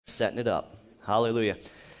setting it up. Hallelujah.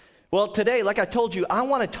 Well, today, like I told you, I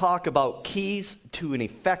want to talk about keys to an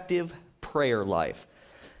effective prayer life.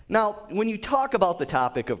 Now, when you talk about the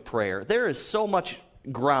topic of prayer, there is so much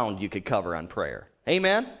ground you could cover on prayer.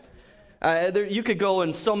 Amen? You could go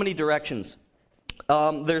in so many directions.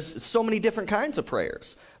 There's so many different kinds of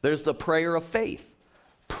prayers. There's the prayer of faith,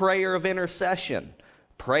 prayer of intercession,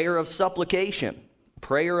 prayer of supplication,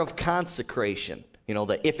 prayer of consecration. You know,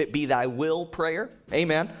 the if it be thy will prayer.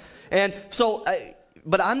 Amen. And so,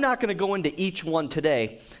 but I'm not going to go into each one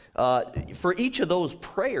today. For each of those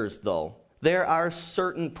prayers, though, there are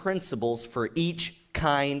certain principles for each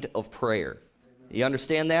kind of prayer. You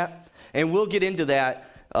understand that? And we'll get into that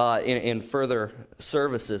in further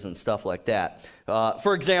services and stuff like that.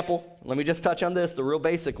 For example, let me just touch on this, the real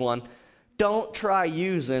basic one. Don't try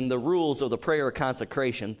using the rules of the prayer of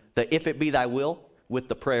consecration, the if it be thy will, with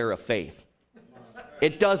the prayer of faith.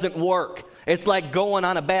 It doesn't work. It's like going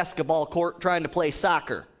on a basketball court trying to play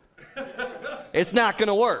soccer. It's not going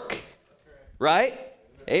to work. Right?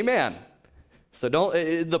 Amen. So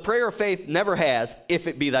the prayer of faith never has if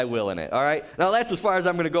it be thy will in it. All right? Now that's as far as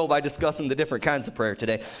I'm going to go by discussing the different kinds of prayer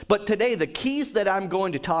today. But today the keys that I'm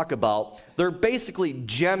going to talk about, they're basically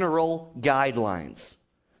general guidelines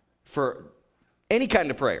for any kind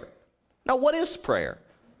of prayer. Now what is prayer?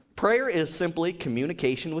 Prayer is simply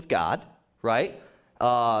communication with God, right?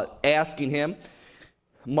 Asking him.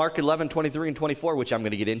 Mark 11:23 and 24, which I'm going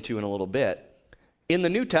to get into in a little bit. In the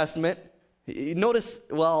New Testament, notice,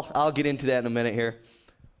 well, I'll get into that in a minute here.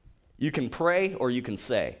 You can pray or you can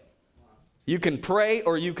say. You can pray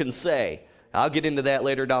or you can say. I'll get into that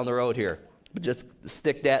later down the road here. But just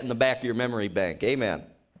stick that in the back of your memory bank. Amen.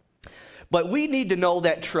 But we need to know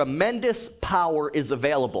that tremendous power is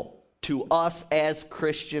available to us as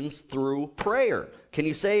Christians through prayer. Can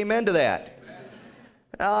you say amen to that? Amen.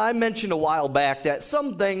 I mentioned a while back that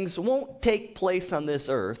some things won't take place on this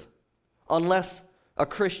earth unless a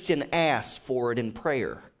Christian asks for it in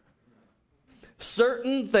prayer.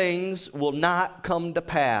 Certain things will not come to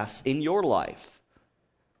pass in your life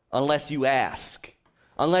unless you ask,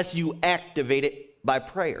 unless you activate it by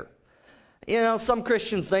prayer. You know, some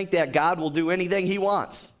Christians think that God will do anything he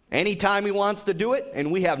wants, anytime he wants to do it,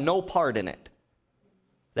 and we have no part in it.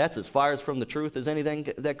 That's as far as from the truth as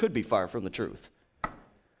anything that could be far from the truth.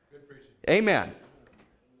 Good preaching. Amen.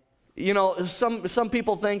 You know, some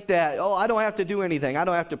people think that, oh, I don't have to do anything. I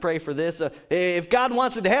don't have to pray for this. If God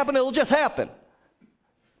wants it to happen, it'll just happen.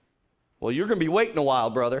 Well, you're going to be waiting a while,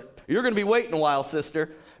 brother. You're going to be waiting a while, sister,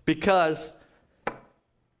 because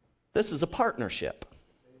this is a partnership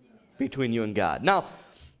between you and God. Now,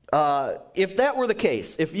 if that were the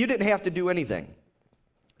case, if you didn't have to do anything,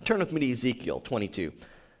 turn with me to Ezekiel 22.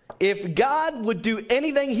 If God would do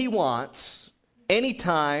anything he wants,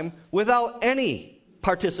 anytime, without any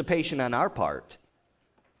participation on our part,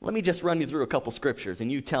 let me just run you through a couple scriptures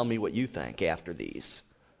and you tell me what you think after these.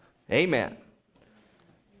 Amen.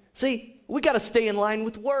 See, we got to stay in line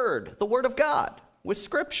with the Word of God, with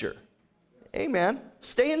Scripture. Amen.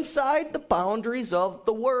 Stay inside the boundaries of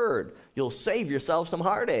the Word. You'll save yourself some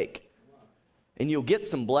heartache. And you'll get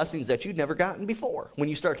some blessings that you've never gotten before when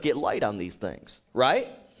you start to get light on these things. Right?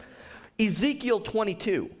 Ezekiel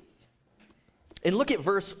 22. And look at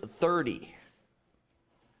verse 30.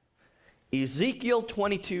 Ezekiel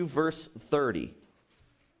 22, verse 30.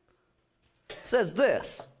 Says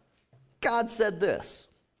this. God said this.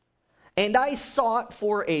 And I sought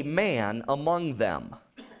for a man among them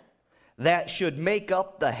that should make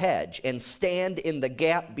up the hedge and stand in the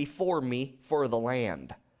gap before me for the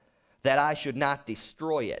land, that I should not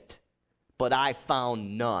destroy it. But I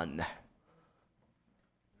found none.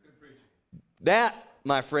 That,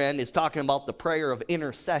 my friend, is talking about the prayer of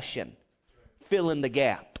intercession. Fill in the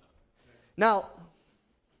gap. Now,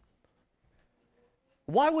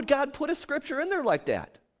 why would God put a scripture in there like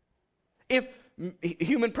that? If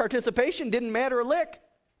human participation didn't matter a lick,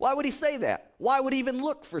 why would he say that? Why would he even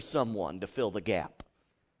look for someone to fill the gap?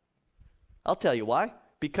 I'll tell you why.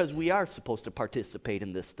 Because we are supposed to participate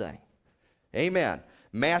in this thing. Amen.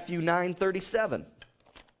 Matthew 9:37.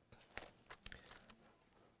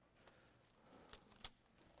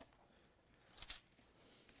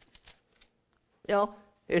 You know,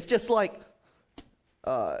 it's just like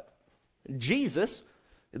Jesus,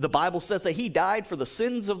 the Bible says that he died for the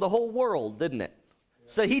sins of the whole world, didn't it?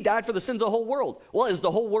 So he died for the sins of the whole world. Well, is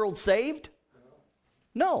the whole world saved?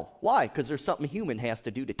 No. Why? Because there's something human has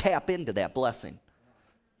to do to tap into that blessing.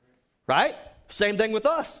 Right? Same thing with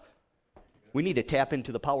us. We need to tap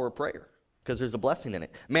into the power of prayer because there's a blessing in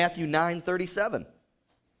it. Matthew 9:37.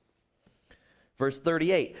 Verse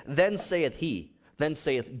 38. Then saith he, Then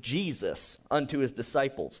saith Jesus unto his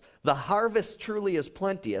disciples, The harvest truly is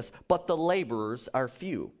plenteous, but the laborers are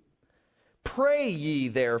few. Pray ye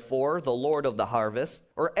therefore the Lord of the harvest,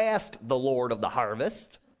 or ask the Lord of the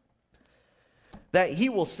harvest, that he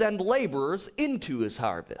will send laborers into his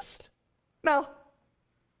harvest. Now,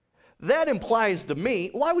 that implies to me,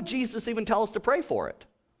 why would Jesus even tell us to pray for it?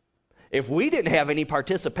 If we didn't have any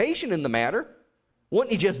participation in the matter,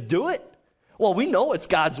 wouldn't he just do it? Well, we know it's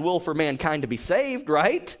God's will for mankind to be saved,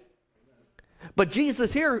 right? But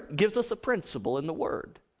Jesus here gives us a principle in the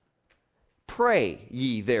Word. Pray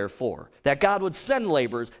ye therefore, that God would send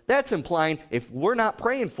laborers. That's implying if we're not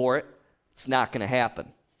praying for it, it's not going to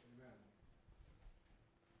happen.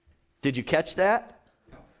 Did you catch that?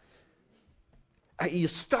 Are you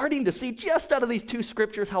starting to see just out of these two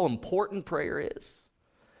scriptures how important prayer is?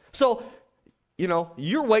 So,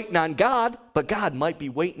 you're waiting on God, but God might be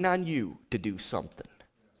waiting on you to do something.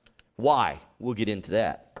 Why? We'll get into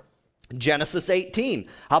that. Genesis 18.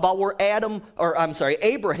 How about where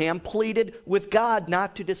Abraham pleaded with God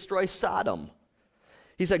not to destroy Sodom?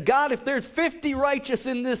 He said, God, if there's 50 righteous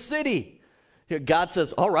in this city, God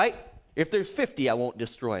says, all right, if there's 50, I won't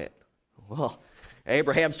destroy it. Well,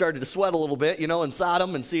 Abraham started to sweat a little bit, in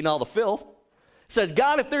Sodom and seeing all the filth. He said,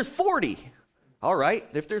 God, if there's 40, all right,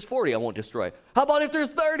 if there's 40, I won't destroy it. How about if there's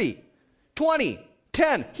 30, 20,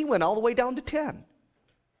 10? He went all the way down to 10.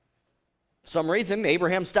 Some reason,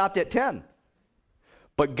 Abraham stopped at 10.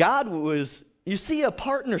 But God you see a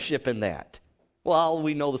partnership in that. Well,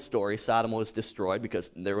 we know the story. Sodom was destroyed because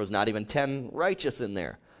there was not even 10 righteous in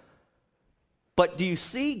there. But do you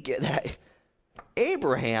see that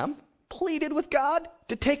Abraham pleaded with God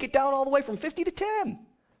to take it down all the way from 50 to 10?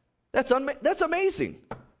 That's amazing.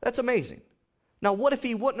 That's amazing. Now, what if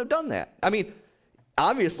he wouldn't have done that?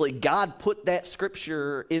 Obviously, God put that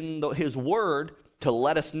scripture in his word to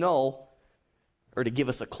let us know or to give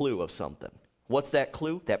us a clue of something. What's that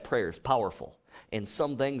clue? That prayer is powerful. And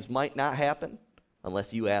some things might not happen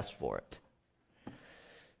unless you ask for it.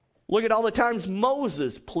 Look at all the times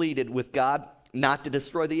Moses pleaded with God not to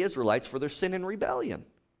destroy the Israelites for their sin and rebellion.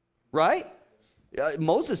 Right?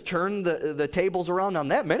 Moses turned the tables around on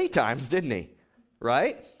that many times, didn't he?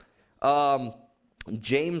 Right?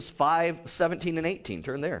 James 5, 17 and 18.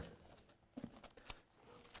 Turn there.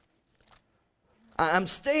 I'm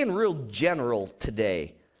staying real general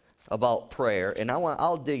today about prayer, and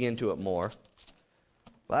I'll dig into it more.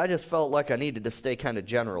 But I just felt like I needed to stay kind of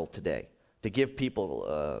general today to give people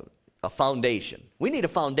a foundation. We need a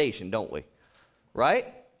foundation, don't we?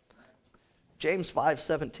 Right? James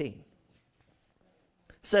 5:17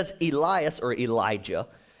 says Elias or Elijah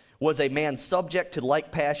was a man subject to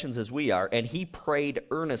like passions as we are, and he prayed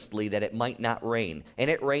earnestly that it might not rain. And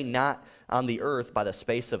it rained not on the earth by the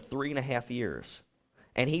space of 3.5 years.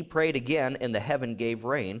 And he prayed again, and the heaven gave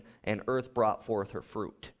rain, and earth brought forth her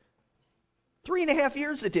fruit. 3.5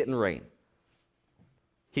 years it didn't rain.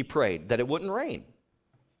 He prayed that it wouldn't rain.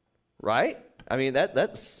 Right?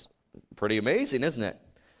 That's pretty amazing, isn't it?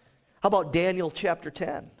 How about Daniel chapter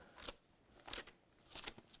 10?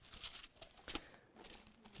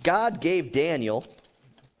 God gave Daniel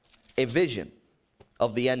a vision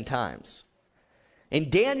of the end times.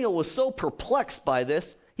 And Daniel was so perplexed by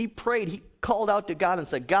this, he prayed, he called out to God and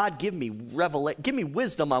said, God, give me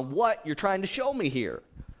wisdom on what you're trying to show me here.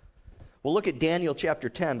 Well, look at Daniel chapter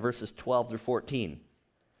 10, verses 12 through 14.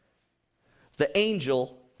 The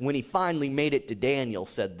angel, when he finally made it to Daniel,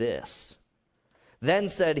 said this. Then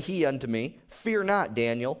said he unto me, Fear not,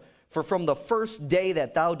 Daniel, for from the first day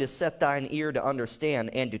that thou didst set thine ear to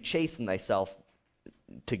understand and to chasten thyself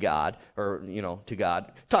to God, to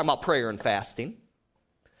God, talking about prayer and fasting,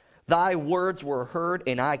 thy words were heard,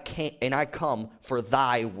 and I come for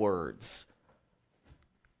thy words.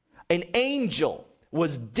 An angel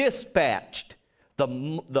was dispatched the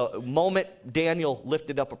moment Daniel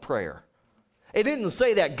lifted up a prayer. It didn't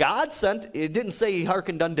say that God sent, it didn't say he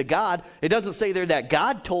hearkened unto God. It doesn't say there that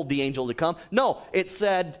God told the angel to come. No, it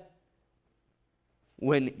said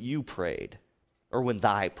when you prayed, or when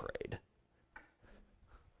thy prayed.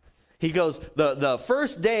 He goes, the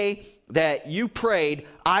first day that you prayed,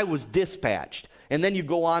 I was dispatched. And then you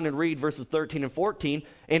go on and read verses 13 and 14,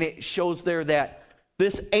 and it shows there that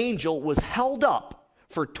this angel was held up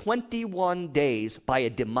for 21 days by a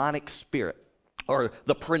demonic spirit, or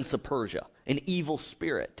the prince of Persia, an evil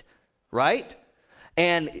spirit, right?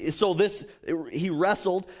 And so he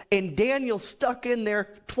wrestled, and Daniel stuck in there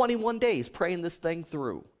 21 days praying this thing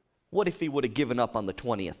through. What if he would have given up on the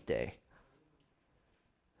 20th day?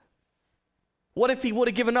 What if he would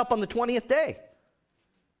have given up on the 20th day?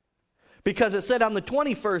 Because it said on the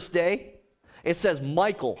 21st day, it says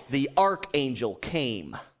Michael, the archangel,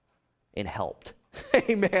 came and helped.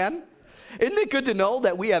 Amen. Isn't it good to know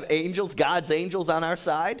that we have angels, God's angels on our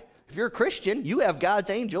side? If you're a Christian, you have God's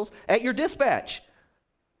angels at your dispatch.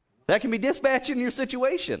 That can be dispatched in your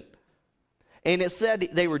situation. And it said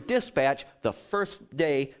they were dispatched the first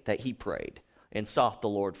day that he prayed and sought the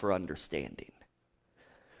Lord for understanding.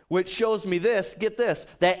 Which shows me this, get this,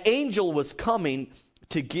 that angel was coming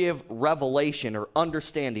to give revelation or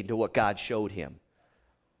understanding to what God showed him.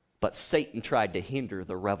 But Satan tried to hinder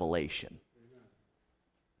the revelation.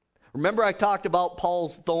 Remember I talked about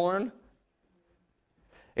Paul's thorn?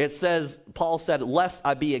 It says, Paul said, lest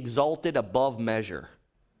I be exalted above measure.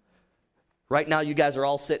 Right now you guys are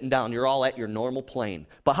all sitting down. You're all at your normal plane.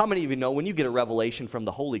 But how many of you know when you get a revelation from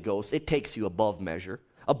the Holy Ghost, it takes you above measure,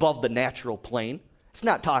 above the natural plane? It's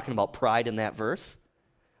not talking about pride in that verse.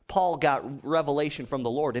 Paul got revelation from the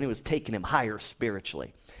Lord, and it was taking him higher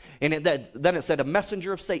spiritually. And then it said a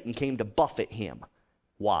messenger of Satan came to buffet him.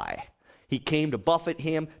 Why? He came to buffet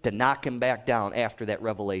him, to knock him back down after that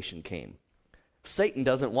revelation came. Satan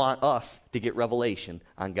doesn't want us to get revelation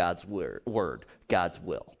on God's word, God's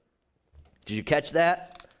will. Did you catch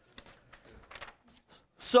that?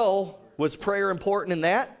 So, was prayer important in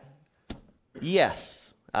that?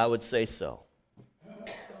 Yes, I would say so.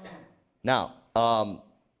 Now,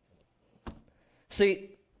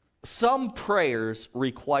 see, some prayers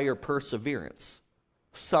require perseverance.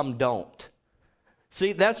 Some don't.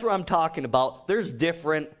 See, that's what I'm talking about. There's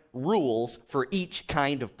different rules for each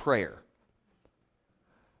kind of prayer.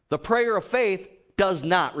 The prayer of faith does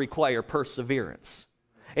not require perseverance.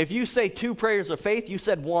 If you say 2 prayers of faith, you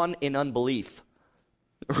said 1 in unbelief.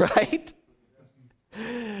 Right?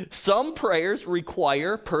 Some prayers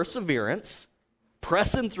require perseverance,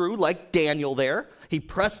 pressing through like Daniel there. He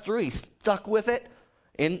pressed through, he stuck with it,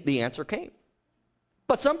 and the answer came.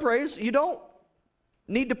 But some prayers you don't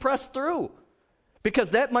need to press through,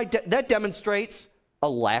 because that demonstrates a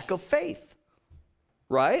lack of faith.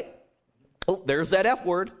 Right? Oh, there's that F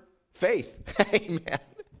word, faith. Amen.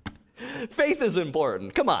 Faith is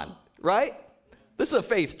important. Come on, right? This is a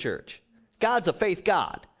faith church. God's a faith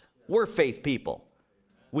God. We're faith people.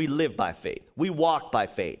 We live by faith. We walk by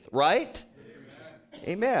faith, right?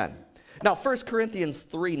 Amen. Now, 1 Corinthians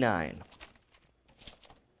 3:9.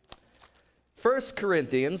 1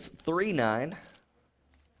 Corinthians 3:9.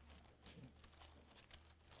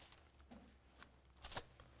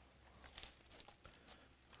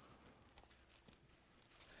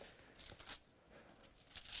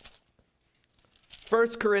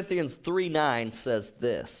 First Corinthians 3:9 says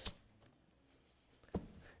this. It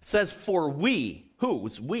says, for we,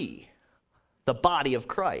 who's we? The body of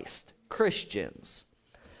Christ, Christians.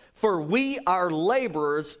 For we are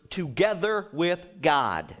laborers together with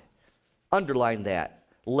God. Underline that.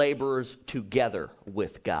 Laborers together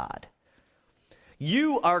with God.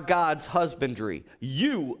 You are God's husbandry.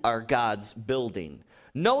 You are God's building.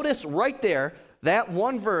 Notice right there, that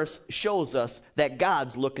one verse shows us that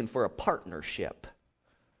God's looking for a partnership.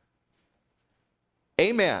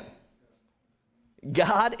 Amen.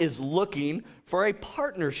 God is looking for a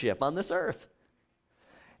partnership on this earth.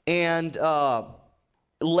 And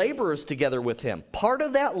laborers together with him. Part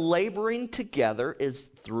of that laboring together is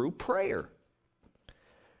through prayer.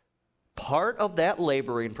 Part of that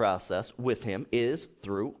laboring process with him is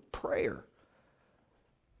through prayer.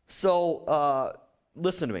 So,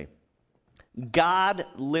 listen to me. God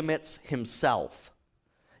limits himself.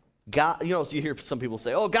 God, you hear some people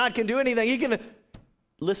say, oh, God can do anything. He can.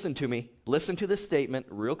 Listen to me. Listen to this statement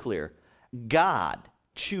real clear. God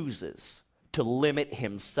chooses to limit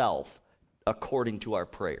himself according to our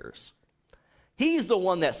prayers. He's the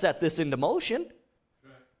one that set this into motion.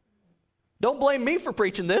 Don't blame me for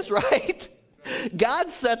preaching this, right? God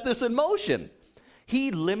set this in motion.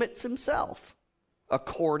 He limits himself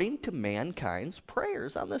according to mankind's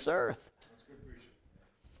prayers on this earth.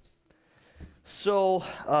 So,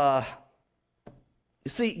 you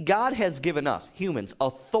see, God has given us, humans,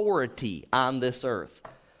 authority on this earth.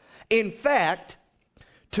 In fact,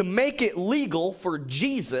 to make it legal for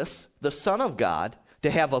Jesus, the Son of God, to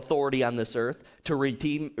have authority on this earth, to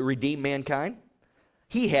redeem mankind,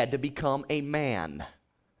 he had to become a man.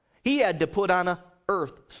 He had to put on an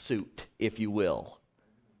earth suit, if you will.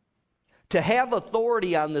 To have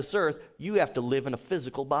authority on this earth, you have to live in a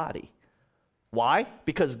physical body. Why?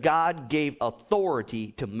 Because God gave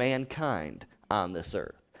authority to mankind on this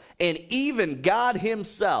earth. And even God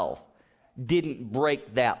himself didn't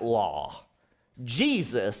break that law.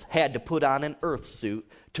 Jesus had to put on an earth suit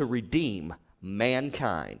to redeem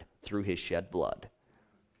mankind through his shed blood.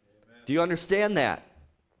 Amen. Do you understand that?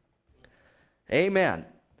 Amen.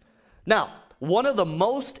 Now, One of the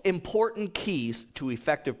most important keys to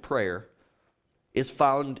effective prayer is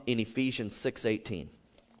found in Ephesians 6:18.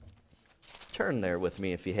 Turn there with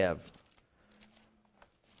me if you have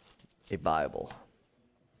a Bible.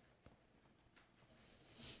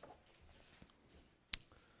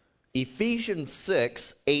 Ephesians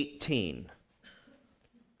 6:18.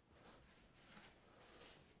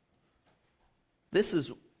 This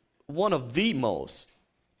is one of the most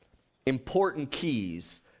important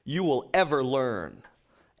keys you will ever learn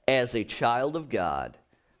as a child of God,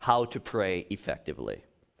 how to pray effectively.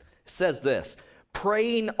 It says this,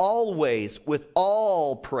 praying always with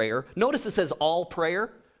all prayer. Notice it says all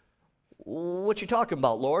prayer. What you talking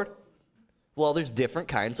about, Lord? Well, there's different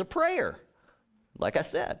kinds of prayer, like I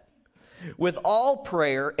said. With all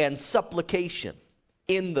prayer and supplication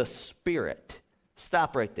in the Spirit.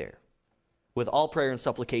 Stop right there. With all prayer and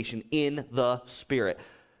supplication in the Spirit.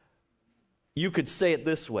 You could say it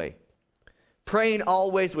this way. Praying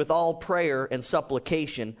always with all prayer and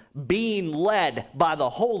supplication, being led by the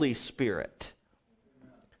Holy Spirit.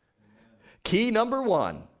 Key number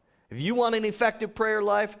one, if you want an effective prayer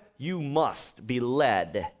life, you must be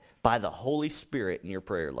led by the Holy Spirit in your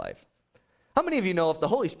prayer life. How many of you know if the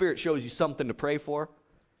Holy Spirit shows you something to pray for,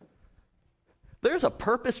 there's a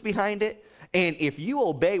purpose behind it, and if you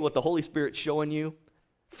obey what the Holy Spirit's showing you,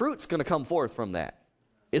 fruit's going to come forth from that.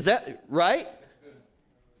 Is that right?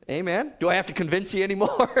 Amen. Do I have to convince you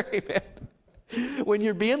anymore? Amen. When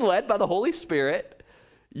you're being led by the Holy Spirit,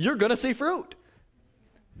 you're going to see fruit.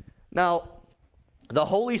 Now, the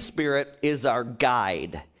Holy Spirit is our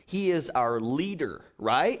guide. He is our leader,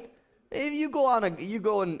 right? If you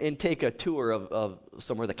go and take a tour of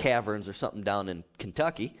somewhere, the caverns or something down in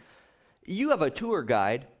Kentucky, you have a tour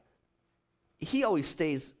guide. He always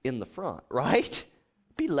stays in the front, right?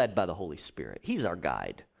 Be led by the Holy Spirit. He's our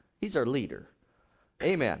guide. He's our leader.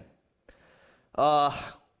 Amen.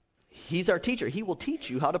 He's our teacher. He will teach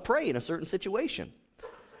you how to pray in a certain situation.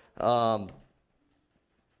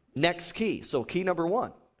 Next key. So key number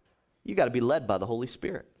one, you got to be led by the Holy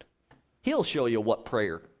Spirit. He'll show you what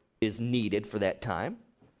prayer is needed for that time,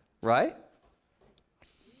 right?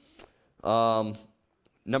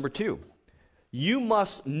 Number two, you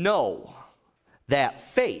must know that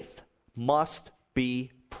faith must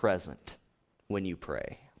be present when you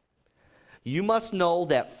pray. You must know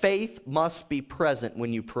that faith must be present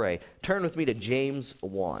when you pray. Turn with me to James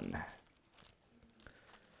 1.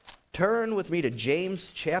 Turn with me to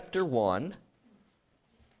James chapter 1.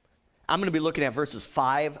 I'm going to be looking at verses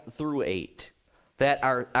 5 through 8 that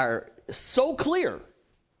are so clear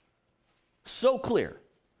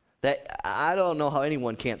that I don't know how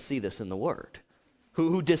anyone can't see this in the Word.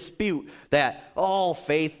 Who dispute that, oh,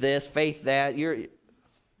 faith this, faith that.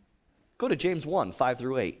 Go to James 1, 5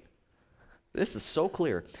 through 8. This is so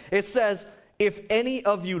clear. It says, if any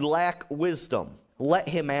of you lack wisdom, let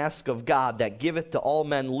him ask of God that giveth to all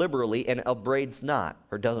men liberally and upbraids not,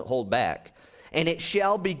 or doesn't hold back, and it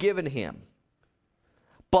shall be given him.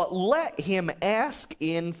 But let him ask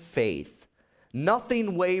in faith,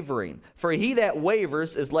 nothing wavering. For he that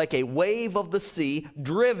wavers is like a wave of the sea,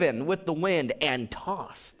 driven with the wind and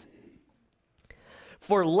tossed.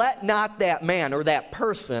 For let not that man or that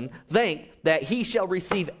person think that he shall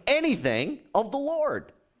receive anything of the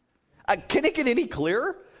Lord. Can it get any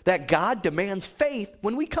clearer that God demands faith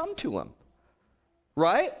when we come to him?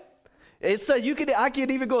 Right? It says I could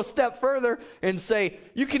even go a step further and say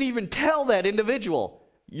you can even tell that individual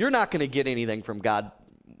you're not going to get anything from God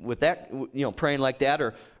with that, praying like that,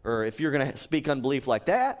 or if you're going to speak unbelief like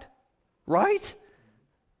that, right?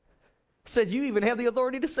 It said you even have the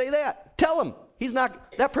authority to say that. Tell him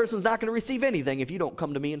that person's not going to receive anything if you don't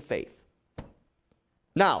come to me in faith.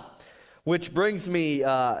 Now, which brings me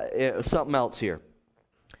something else here.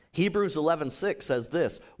 Hebrews 11:6 says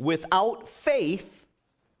this: without faith,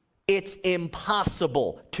 it's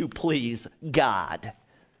impossible to please God.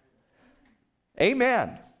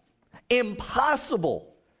 Amen.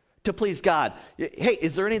 Impossible to please God. Hey,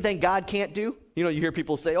 is there anything God can't do? You hear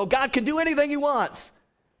people say, oh, God can do anything he wants.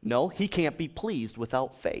 No, he can't be pleased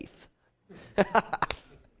without faith.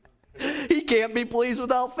 He can't be pleased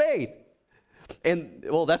without faith. And,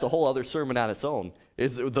 well, that's a whole other sermon on its own,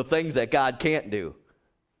 is the things that God can't do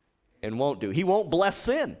and won't do. He won't bless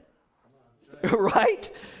sin, right?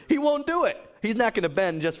 He won't do it. He's not going to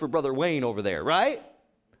bend just for Brother Wayne over there, right?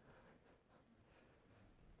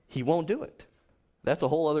 He won't do it. That's a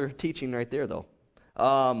whole other teaching right there, though.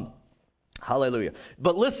 Hallelujah.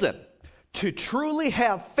 But listen, to truly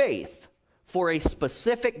have faith for a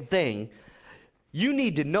specific thing, you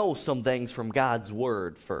need to know some things from God's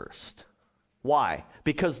Word first. Why?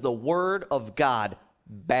 Because the Word of God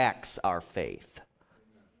backs our faith.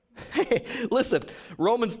 Hey, listen,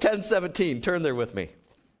 Romans 10:17, turn there with me.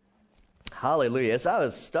 Hallelujah. As I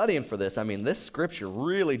was studying for this, this scripture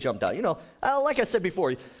really jumped out. Like I said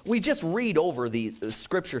before, we just read over the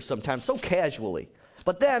scripture sometimes so casually.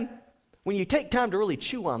 But then, when you take time to really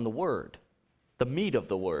chew on the word, the meat of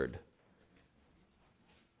the word,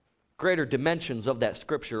 greater dimensions of that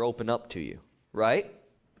scripture open up to you, right?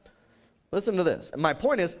 Listen to this. My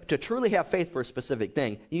point is, to truly have faith for a specific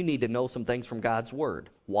thing, you need to know some things from God's word.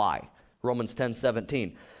 Why? Romans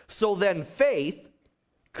 10:17. So then faith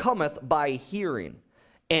cometh by hearing,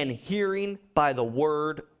 and hearing by the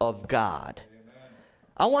word of God. Amen.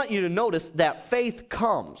 I want you to notice that faith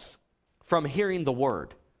comes from hearing the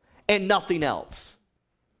word and nothing else.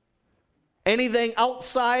 Anything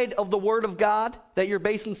outside of the word of God that you're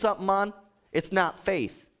basing something on, it's not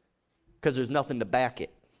faith, because there's nothing to back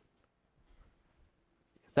it.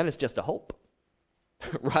 Then it's just a hope,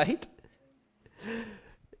 right?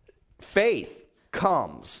 Faith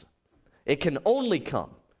comes. It can only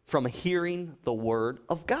come from hearing the word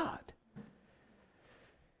of God.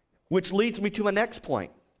 Which leads me to my next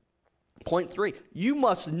point. Point 3. You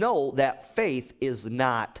must know that faith is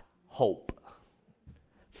not hope.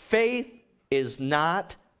 Faith is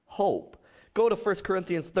not hope. Go to 1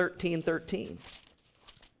 Corinthians 13:13.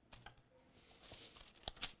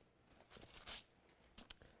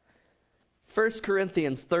 1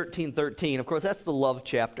 Corinthians 13:13. Of course, that's the love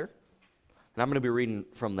chapter. And I'm going to be reading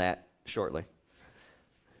from that shortly.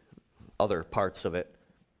 Other parts of it.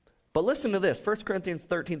 But listen to this. 1 Corinthians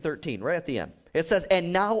 13:13, right at the end. It says,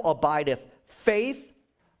 and now abideth faith,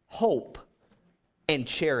 hope, and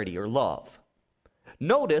charity, or love.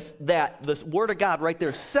 Notice that the word of God right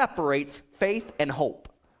there separates faith and hope.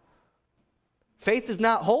 Faith is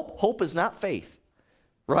not hope. Hope is not faith.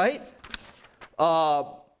 Right?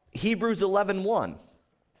 Hebrews 11:1.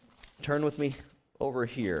 Turn with me over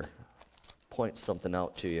here. Point something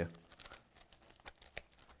out to you.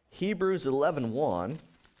 Hebrews 11:1.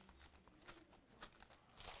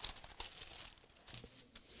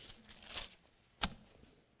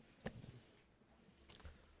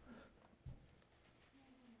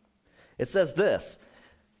 It says this,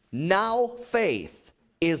 now faith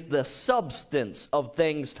is the substance of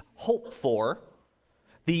things hoped for,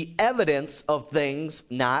 the evidence of things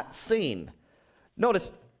not seen.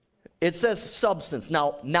 Notice, it says substance.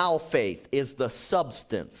 Now faith is the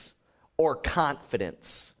substance or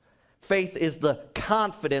confidence. Faith is the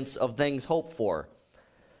confidence of things hoped for.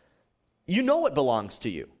 You know it belongs to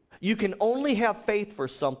you. You can only have faith for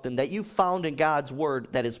something that you found in God's word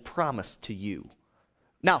that is promised to you.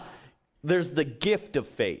 Now, there's the gift of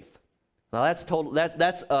faith. Now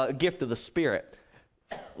that's a gift of the Spirit.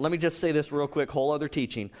 Let me just say this real quick, whole other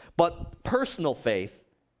teaching. But personal faith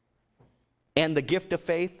and the gift of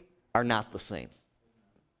faith are not the same.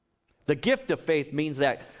 The gift of faith means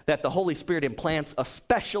that the Holy Spirit implants a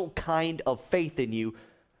special kind of faith in you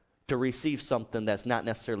to receive something that's not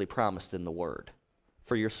necessarily promised in the Word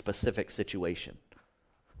for your specific situation.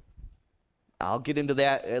 I'll get into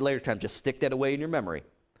that at a later time. Just stick that away in your memory.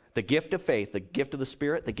 The gift of faith, the gift of the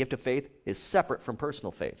Spirit, the gift of faith is separate from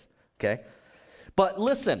personal faith. Okay? But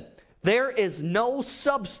listen, there is no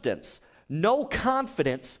substance, no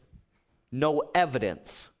confidence, no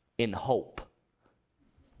evidence in hope.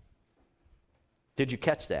 Did you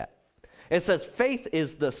catch that? It says faith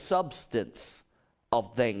is the substance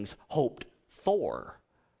of things hoped for.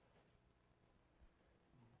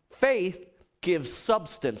 Faith gives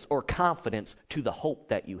substance or confidence to the hope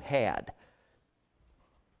that you had.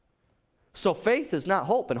 So faith is not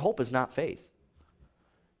hope, and hope is not faith.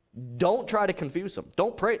 Don't try to confuse them.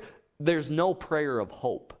 Don't pray. There's no prayer of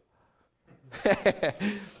hope.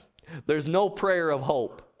 There's no prayer of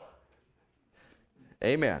hope.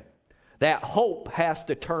 Amen. That hope has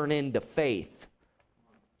to turn into faith.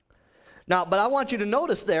 Now, but I want you to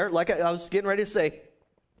notice there, like I was getting ready to say,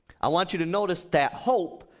 I want you to notice that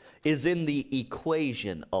hope is in the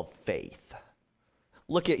equation of faith.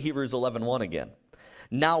 Look at Hebrews 11:1 again.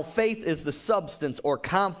 Now faith is the substance or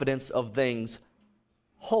confidence of things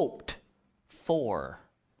hoped for.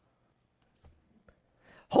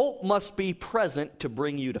 Hope must be present to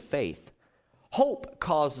bring you to faith. Hope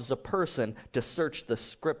causes a person to search the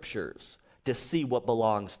Scriptures to see what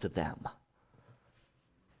belongs to them.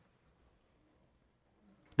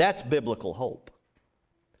 That's biblical hope.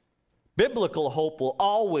 Biblical hope will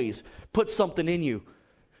always put something in you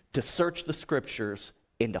to search the Scriptures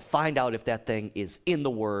and to find out if that thing is in the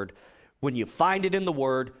Word. When you find it in the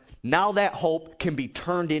Word, now that hope can be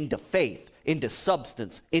turned into faith, into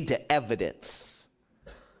substance, into evidence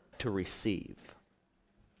to receive.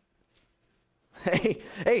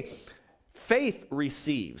 Hey, faith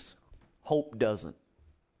receives, hope doesn't.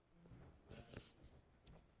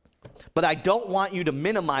 But I don't want you to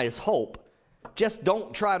minimize hope. Just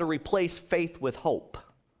don't try to replace faith with hope.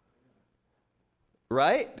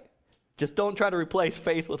 Right? Just don't try to replace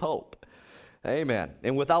faith with hope. Amen.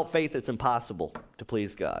 And without faith, it's impossible to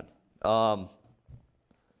please God.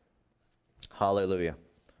 Hallelujah.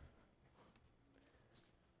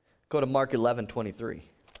 Go to Mark 11:23.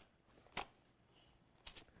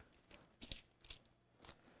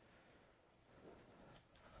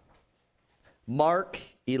 Mark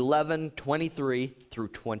 11:23 through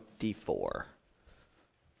 24.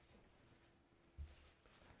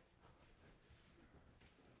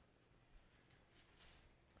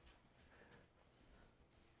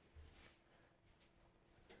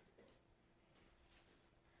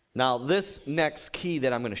 Now, this next key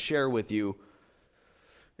that I'm going to share with you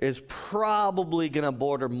is probably going to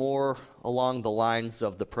border more along the lines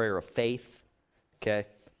of the prayer of faith, okay?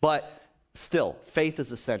 But still, faith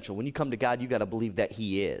is essential. When you come to God, you got to believe that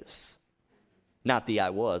He is. Not the I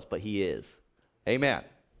was, but He is. Amen.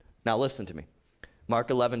 Now listen to me. Mark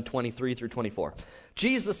 11:23 through 24.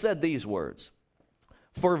 Jesus said these words,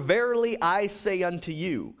 "For verily I say unto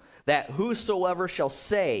you, that whosoever shall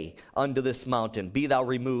say unto this mountain, Be thou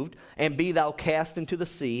removed, and be thou cast into the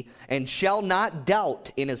sea, and shall not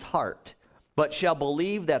doubt in his heart, but shall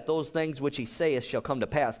believe that those things which he saith shall come to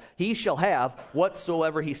pass, he shall have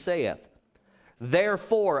whatsoever he saith.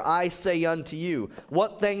 Therefore I say unto you,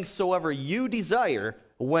 what things soever you desire,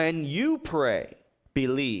 when you pray,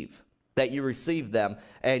 believe that you receive them,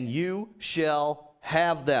 and you shall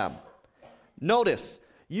have them." Notice,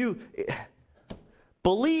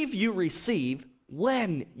 believe you receive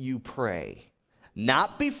when you pray.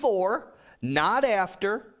 Not before, not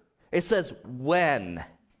after. It says when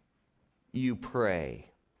you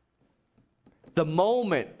pray. The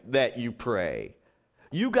moment that you pray,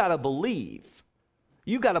 you got to believe.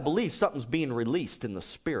 You got to believe something's being released in the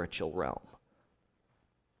spiritual realm.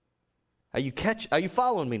 Are you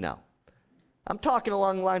following me now? I'm talking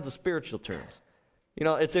along the lines of spiritual terms. You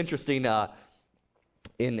know, it's interesting,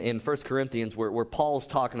 in 1 Corinthians where Paul's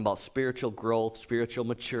talking about spiritual growth, spiritual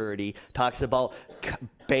maturity, talks about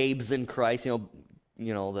babes in Christ, you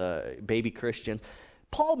know the baby Christians.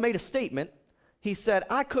 Paul made a statement. He said,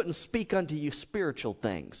 "I couldn't speak unto you spiritual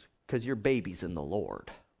things because you're babies in the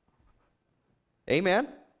Lord." Amen?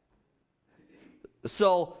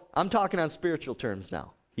 So I'm talking on spiritual terms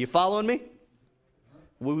now. You following me?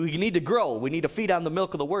 We need to grow. We need to feed on the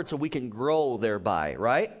milk of the word so we can grow thereby,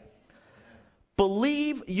 right?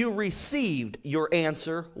 Believe you received your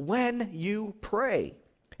answer when you pray.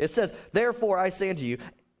 It says, "Therefore I say unto you,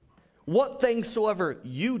 what things soever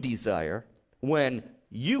you desire, when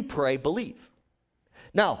you pray, believe."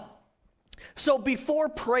 Now, so before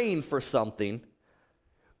praying for something,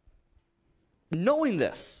 knowing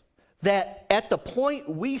this, that at the point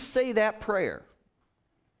we say that prayer,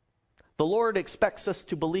 the Lord expects us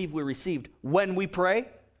to believe we received when we pray.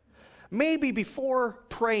 Maybe before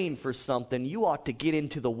praying for something, you ought to get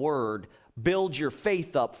into the Word, build your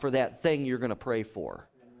faith up for that thing you're going to pray for.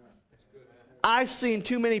 I've seen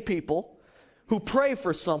too many people who pray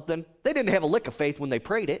for something, they didn't have a lick of faith when they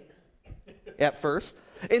prayed it at first,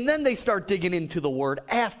 and then they start digging into the Word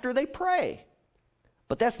after they pray.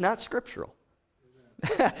 But that's not scriptural.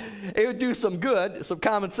 It would do some good, some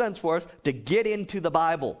common sense for us to get into the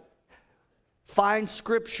Bible. Find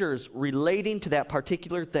scriptures relating to that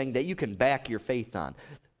particular thing that you can back your faith on.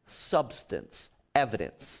 Substance,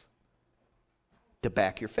 evidence to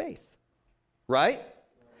back your faith. Right?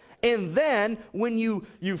 And then when you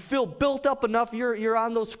feel built up enough, you're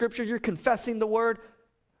on those scriptures, you're confessing the word,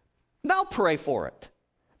 now pray for it.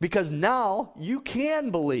 Because now you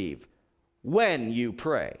can believe when you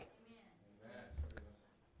pray.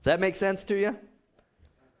 Does that make sense to you?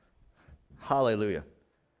 Hallelujah.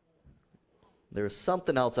 There's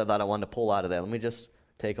something else I thought I wanted to pull out of that. Let me just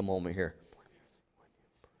take a moment here.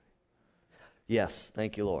 Yes,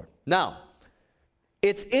 thank you, Lord. Now,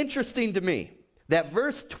 it's interesting to me that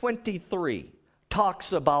verse 23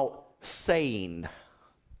 talks about saying.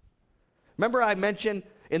 Remember I mentioned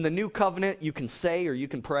in the new covenant you can say or you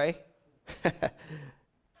can pray?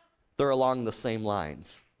 They're along the same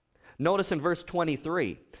lines. Notice in verse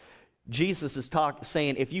 23, Jesus is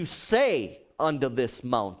saying, if you say unto this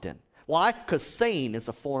mountain. Why? Because saying is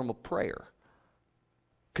a form of prayer.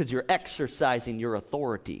 Because you're exercising your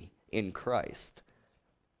authority in Christ.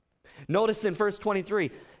 Notice in verse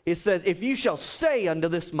 23, it says, if you shall say unto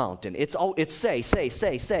this mountain, it's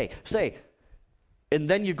say. And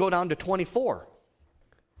then you go down to 24.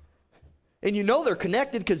 And you know they're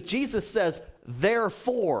connected because Jesus says,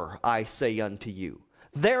 therefore I say unto you.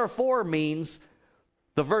 Therefore means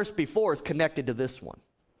the verse before is connected to this one.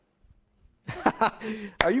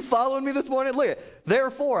 Are you following me this morning? Look at it.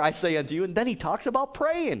 Therefore I say unto you. And then he talks about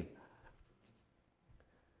praying.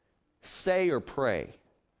 Say or pray.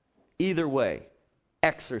 Either way,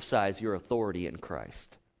 exercise your authority in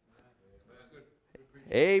Christ.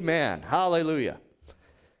 Amen. Hallelujah.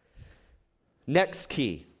 Next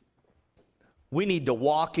key. We need to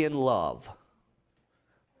walk in love.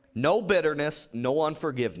 No bitterness, no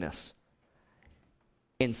unforgiveness.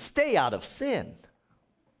 And stay out of sin.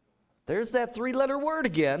 There's that 3-letter word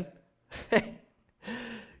again.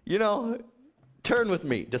 You know, turn with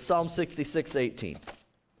me to Psalm 66:18.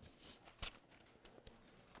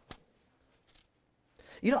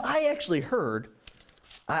 You know, I actually heard,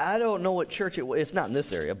 I don't know what church it was, it's not in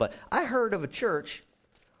this area, but I heard of a church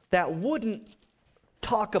that wouldn't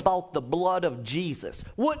talk about the blood of Jesus,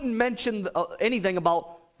 wouldn't mention anything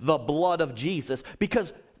about the blood of Jesus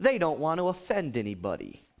because they don't want to offend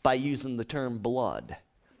anybody by using the term blood.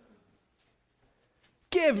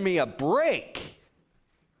 Give me a break.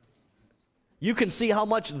 You can see how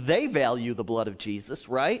much they value the blood of Jesus,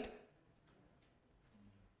 right?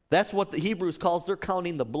 That's what the Hebrews calls, they're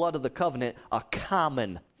counting the blood of the covenant a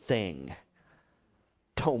common thing.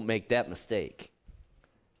 Don't make that mistake.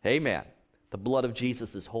 Amen. The blood of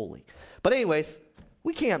Jesus is holy. But anyways,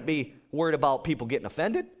 we can't be worried about people getting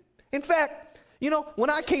offended. In fact, you know, when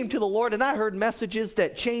I came to the Lord and I heard messages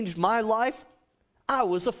that changed my life, I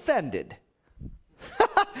was offended.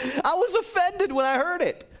 I was offended when I heard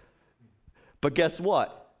it. But guess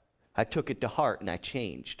what? I took it to heart and I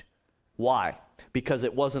changed. Why? Because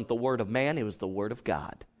it wasn't the word of man, it was the word of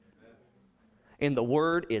God. And the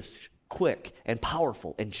word is quick and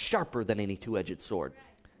powerful and sharper than any two-edged sword.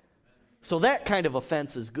 So that kind of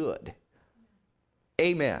offense is good.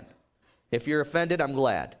 Amen. If you're offended, I'm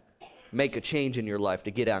glad. Make a change in your life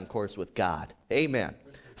to get on course with God. Amen.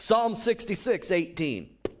 Psalm 66:18.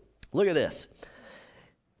 Look at this.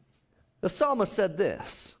 The psalmist said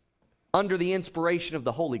this, under the inspiration of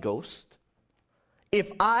the Holy Ghost,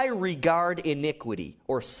 if I regard iniquity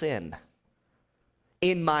or sin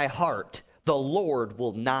in my heart, the Lord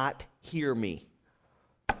will not hear me.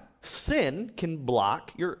 Sin can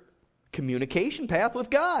block your communication path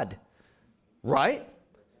with God, right?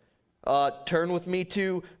 Turn with me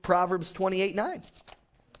to Proverbs 28:9.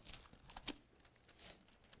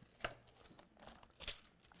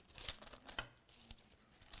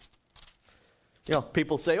 You know,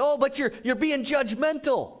 people say, oh, but you're being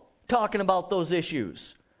judgmental talking about those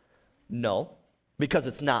issues. No, because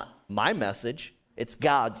it's not my message. It's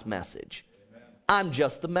God's message. Amen. I'm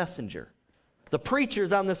just the messenger. The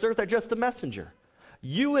preachers on this earth are just the messenger.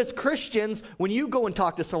 You as Christians, when you go and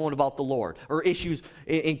talk to someone about the Lord or issues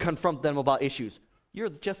and confront them about issues, you're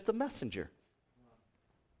just the messenger.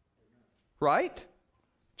 Right?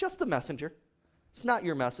 Just the messenger. It's not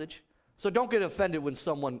your message. So don't get offended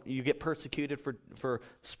when you get persecuted for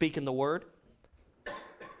speaking the word,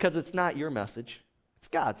 because it's not your message. It's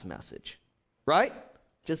God's message. Right?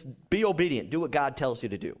 Just be obedient. Do what God tells you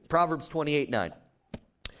to do. Proverbs 28:9.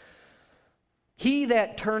 He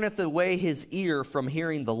that turneth away his ear from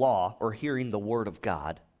hearing the law or hearing the word of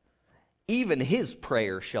God, even his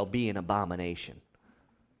prayer shall be an abomination.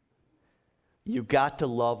 You got to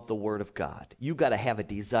love the word of God. You got to have a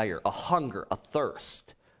desire, a hunger, a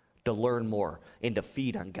thirst to learn more and to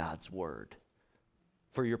feed on God's word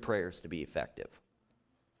for your prayers to be effective.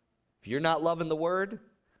 If you're not loving the word,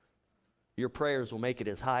 your prayers will make it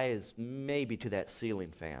as high as maybe to that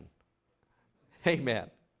ceiling fan. Amen.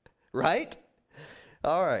 Right?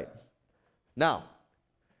 All right. Now,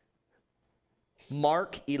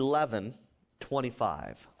 Mark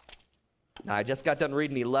 11:25. Now, I just got done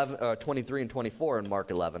reading 23 and 24 in Mark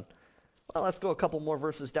 11. Well, let's go a couple more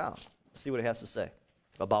verses down. See what it has to say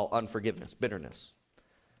about unforgiveness, bitterness.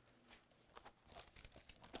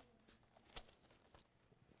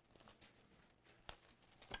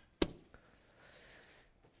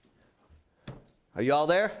 Are you all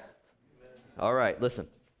there? Amen. All right, listen.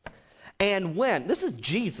 And when, this is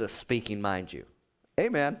Jesus speaking, mind you.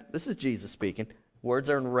 Amen. This is Jesus speaking. Words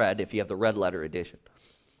are in red if you have the red letter edition.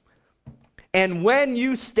 And when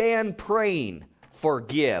you stand praying,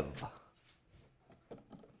 forgive.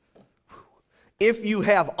 If you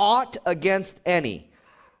have aught against any,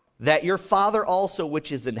 that your Father also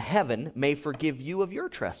which is in heaven may forgive you of your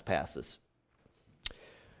trespasses.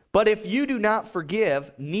 But if you do not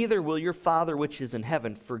forgive, neither will your Father which is in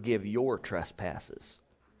heaven forgive your trespasses.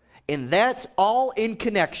 And that's all in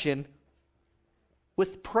connection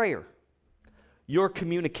with prayer. your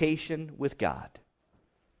communication with God.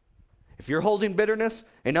 If you're holding bitterness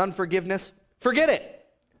and unforgiveness, forget it.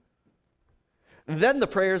 Then the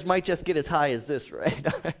prayers might just get as high as this, right?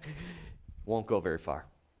 Won't go very far.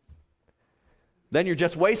 Then you're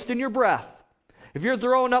just wasting your breath. If you're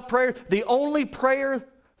throwing up prayer, the only prayer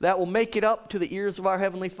that will make it up to the ears of our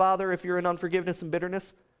Heavenly Father if you're in unforgiveness and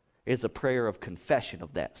bitterness is a prayer of confession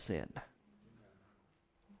of that sin.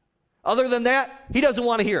 Other than that, He doesn't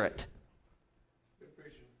want to hear it.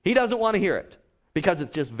 He doesn't want to hear it because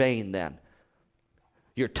it's just vain then.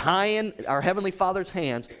 You're tying our Heavenly Father's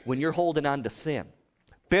hands when you're holding on to sin,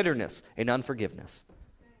 bitterness, and unforgiveness.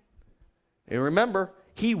 And remember,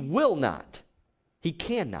 He will not, He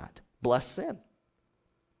cannot bless sin.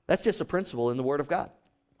 That's just a principle in the Word of God.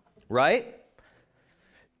 Right?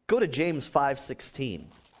 Go to James 5:16.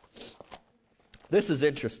 This is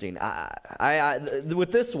interesting.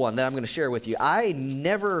 With this one that I'm going to share with you, I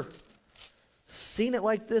never seen it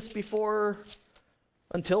like this before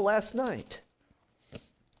until last night.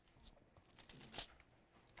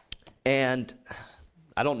 And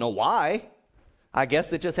I don't know why. I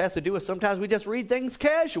guess it just has to do with sometimes we just read things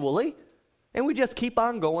casually and we just keep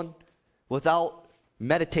on going without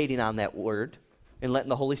meditating on that word and letting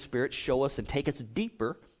the Holy Spirit show us and take us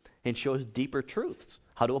deeper and show us deeper truths,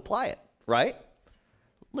 how to apply it, right?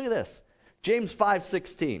 Look at this. James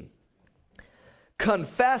 5:16.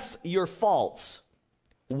 Confess your faults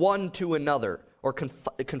one to another, or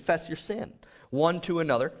confess your sin one to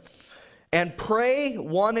another, and pray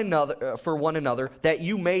one another for one another that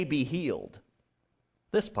you may be healed.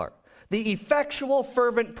 This part. The effectual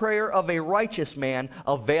fervent prayer of a righteous man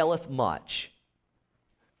availeth much.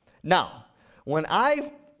 Now, when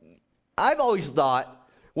I've always thought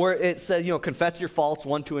where it says, confess your faults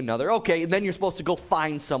one to another. Okay, and then you're supposed to go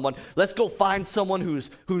find someone. Let's go find someone who's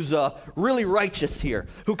really righteous here,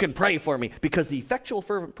 who can pray for me, because the effectual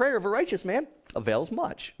fervent prayer of a righteous man avails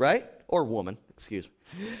much, right? Or woman, excuse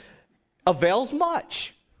me. Avails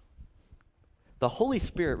much. The Holy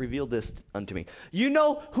Spirit revealed this unto me. You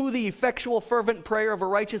know who the effectual fervent prayer of a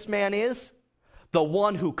righteous man is? The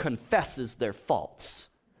one who confesses their faults.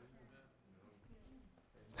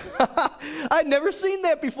 I'd never seen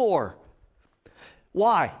that before.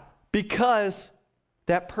 Why? Because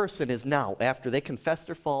that person is now, after they confess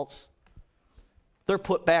their faults, they're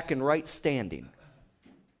put back in right standing.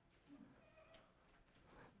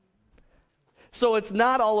 So it's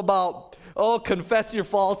not all about, confess your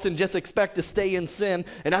faults and just expect to stay in sin,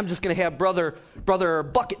 and I'm just going to have brother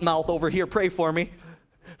bucket mouth over here pray for me.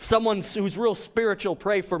 Someone who's real spiritual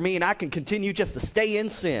pray for me, and I can continue just to stay in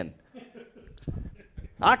sin.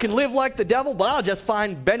 I can live like the devil, but I'll just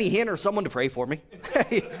find Benny Hinn or someone to pray for me.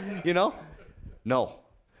 No.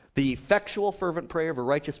 The effectual fervent prayer of a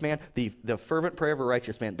righteous man, the fervent prayer of a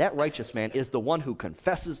righteous man, that righteous man is the one who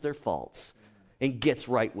confesses their faults and gets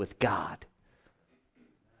right with God.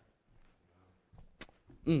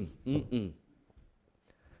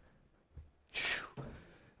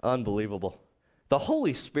 Unbelievable. The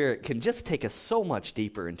Holy Spirit can just take us so much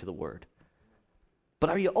deeper into the Word.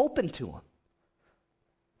 But are you open to Him?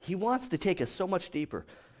 He wants to take us so much deeper.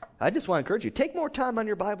 I just want to encourage you, take more time on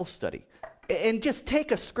your Bible study. And just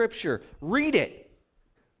take a scripture, read it,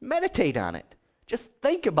 meditate on it. Just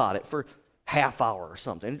think about it for half hour or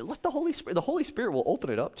something. Let the Holy Spirit will open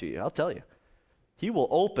it up to you, I'll tell you. He will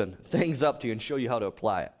open things up to you and show you how to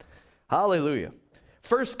apply it. Hallelujah.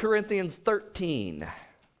 1 Corinthians 13.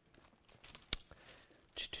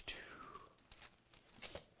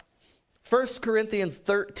 First Corinthians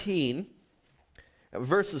 13,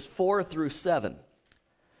 verses 4 through 7.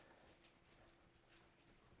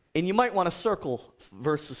 And you might want to circle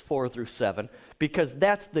verses 4 through 7 because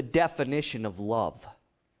that's the definition of love,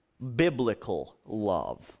 biblical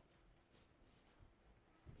love.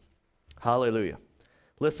 Hallelujah.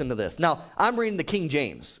 Listen to this. Now, I'm reading the King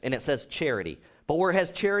James, and it says charity. But where it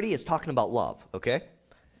has charity, it's talking about love, okay? It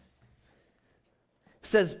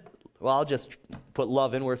says, well, I'll just put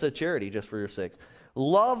love in where it says charity, just for your sakes.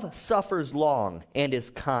 Love suffers long and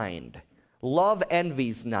is kind. Love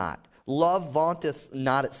envies not. Love vaunteth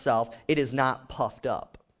not itself. It is not puffed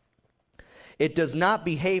up. It does not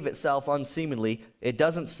behave itself unseemly. It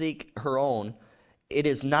doesn't seek her own. It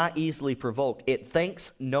is not easily provoked. It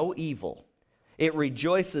thinks no evil. It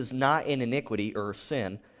rejoices not in iniquity or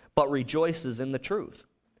sin, but rejoices in the truth.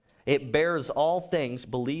 It bears all things,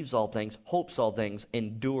 believes all things, hopes all things,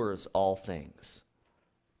 endures all things.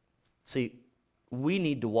 See, we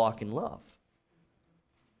need to walk in love.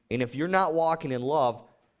 And if you're not walking in love,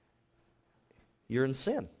 you're in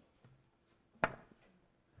sin.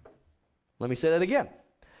 Let me say that again.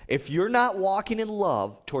 If you're not walking in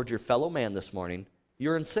love toward your fellow man this morning,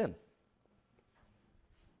 you're in sin.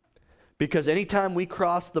 Because anytime we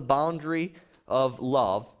cross the boundary of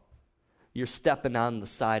love, you're stepping on the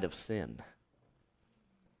side of sin.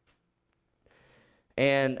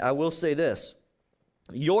 And I will say this,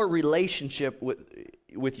 your relationship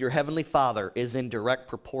with your Heavenly Father is in direct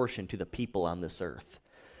proportion to the people on this earth.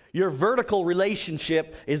 Your vertical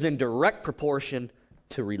relationship is in direct proportion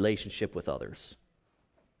to relationship with others.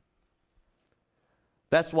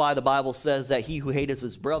 That's why the Bible says that he who hates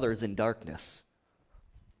his brother is in darkness.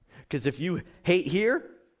 Because if you hate here,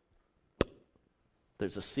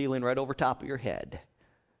 there's a ceiling right over top of your head.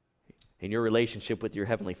 And your relationship with your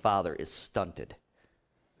Heavenly Father is stunted.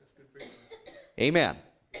 Amen.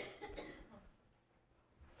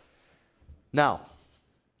 Now,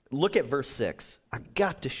 look at verse 6. I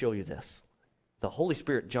got to show you this. The Holy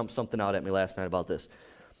Spirit jumped something out at me last night about this.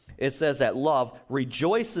 It says that love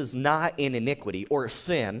rejoices not in iniquity or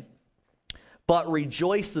sin, but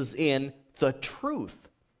rejoices in the truth.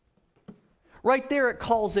 Right there it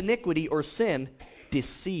calls iniquity or sin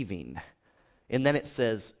deceiving. And then it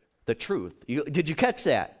says the truth. Did you catch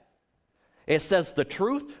that? It says the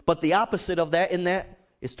truth, but the opposite of that in that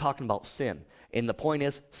is talking about sin. And the point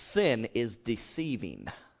is, sin is deceiving.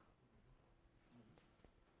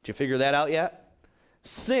 Did you figure that out yet?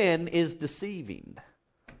 Sin is deceiving.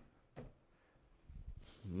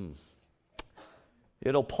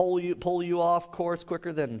 It'll pull you off course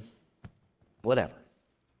quicker than whatever.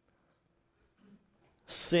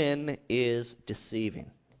 Sin is deceiving.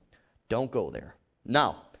 Don't go there.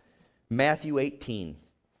 Now, Matthew 18.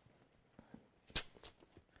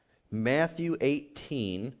 Matthew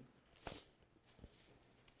 18.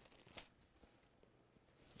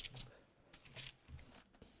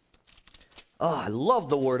 Oh, I love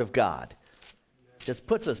the Word of God. Just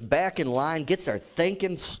puts us back in line, gets our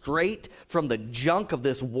thinking straight from the junk of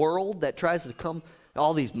this world that tries to come,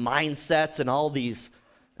 all these mindsets and all these,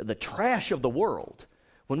 the trash of the world.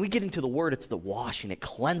 When we get into the Word, it's the washing. It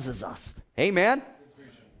cleanses us. Amen?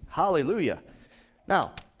 Hallelujah.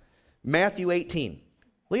 Now, Matthew 18.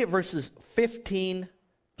 Look at verses 15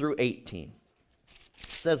 through 18.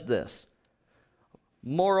 It says this.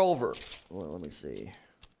 Moreover, well, let me see.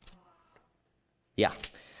 Yeah.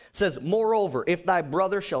 It says, moreover, if thy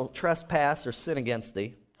brother shall trespass against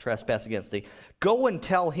thee, go and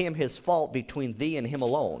tell him his fault between thee and him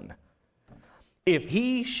alone. If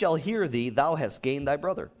he shall hear thee, thou hast gained thy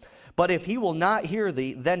brother. But if he will not hear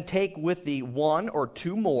thee, then take with thee one or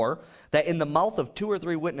two more, that in the mouth of 2 or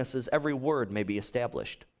 3 witnesses every word may be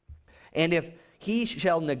established. And if he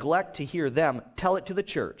shall neglect to hear them, tell it to the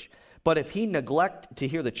church. But if he neglect to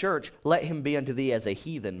hear the church, let him be unto thee as a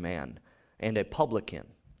heathen man and a publican.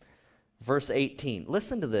 Verse 18.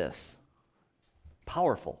 Listen to this.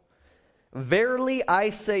 Powerful. Verily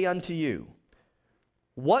I say unto you,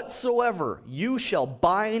 whatsoever you shall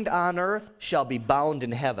bind on earth shall be bound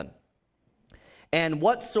in heaven. And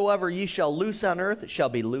whatsoever ye shall loose on earth shall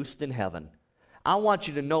be loosed in heaven. I want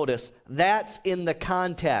you to notice that's in the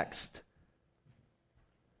context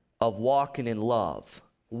of walking in love,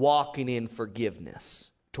 walking in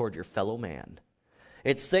forgiveness toward your fellow man.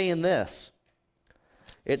 It's saying this.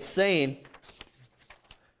 It's saying,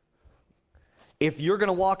 if you're going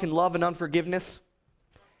to walk in love and unforgiveness,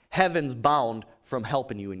 heaven's bound from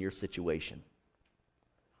helping you in your situation.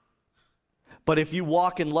 But if you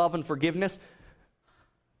walk in love and forgiveness,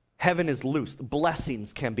 heaven is loosed.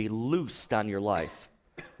 Blessings can be loosed on your life.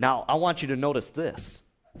 Now, I want you to notice this.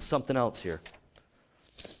 Something else here.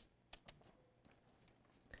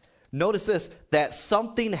 Notice this, that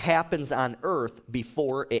something happens on earth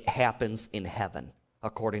before it happens in heaven,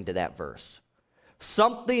 according to that verse.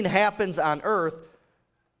 Something happens on earth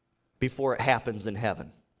before it happens in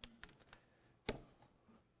heaven.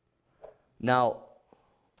 Now,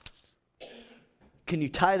 can you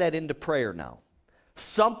tie that into prayer now?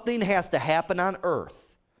 Something has to happen on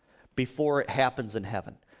earth before it happens in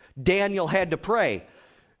heaven. Daniel had to pray.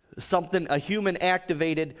 A human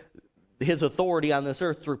activated his authority on this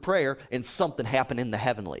earth through prayer, and something happened in the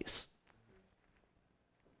heavenlies.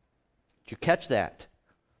 Did you catch that?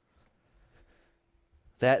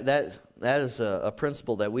 That is a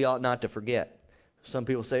principle that we ought not to forget. Some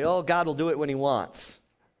people say, oh, God will do it when he wants.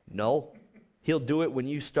 No, he'll do it when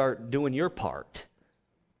you start doing your part.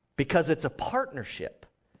 Because it's a partnership.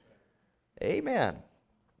 Amen.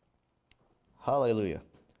 Hallelujah.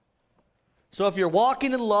 So if you're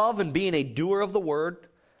walking in love and being a doer of the word,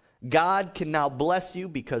 God can now bless you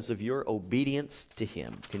because of your obedience to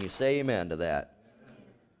him. Can you say amen to that? Amen.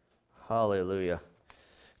 Hallelujah.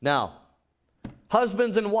 Now,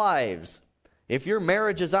 husbands and wives, If your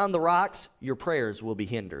marriage is on the rocks, your prayers will be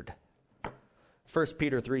hindered. 1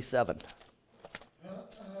 Peter 3:7.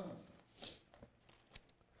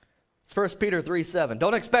 1 Peter 3:7.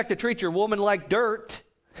 Don't expect to treat your woman like dirt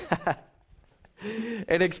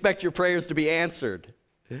and expect your prayers to be answered.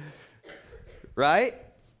 Right?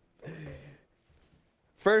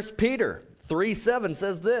 1 Peter 3:7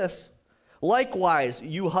 says this. Likewise,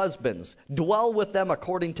 you husbands, dwell with them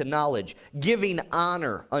according to knowledge, giving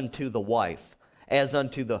honor unto the wife, as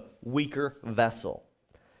unto the weaker vessel,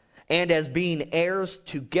 and as being heirs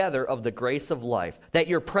together of the grace of life, that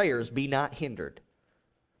your prayers be not hindered.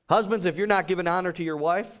 Husbands, if you're not giving honor to your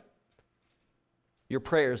wife, your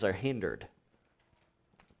prayers are hindered.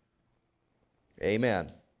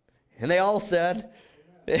 Amen. And they all said,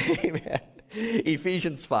 amen.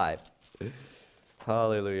 Ephesians 5.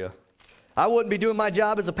 Hallelujah. I wouldn't be doing my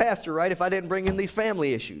job as a pastor, right, if I didn't bring in these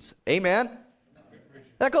family issues. Amen?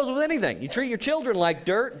 That goes with anything. You treat your children like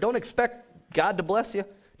dirt. Don't expect God to bless you.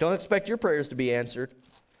 Don't expect your prayers to be answered.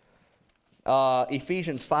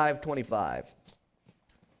 Ephesians 5:25.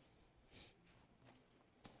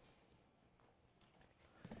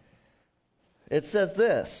 It says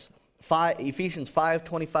this, Ephesians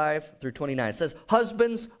 5:25 through 29. It says,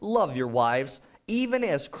 husbands, love your wives, even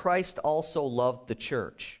as Christ also loved the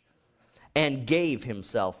church and gave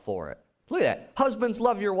himself for it. Look at that. Husbands,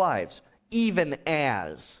 love your wives, even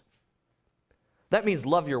as. That means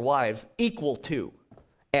love your wives equal to,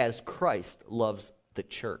 as Christ loves the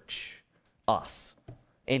church, us,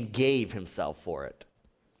 and gave himself for it.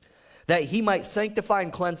 That he might sanctify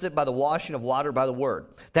and cleanse it by the washing of water by the word,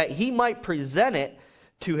 that he might present it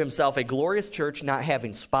to himself a glorious church, not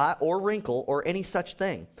having spot or wrinkle or any such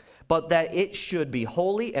thing, but that it should be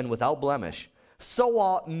holy and without blemish. So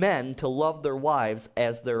ought men to love their wives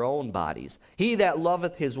as their own bodies. He that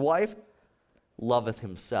loveth his wife loveth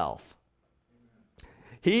himself.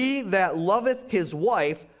 He that loveth his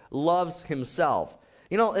wife loves himself.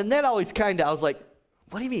 You know, and that always I was like,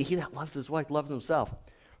 what do you mean he that loves his wife loves himself?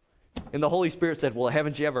 And the Holy Spirit said, well,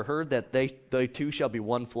 haven't you ever heard that they two shall be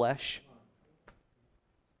one flesh?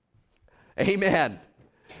 Amen.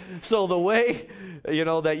 So the way,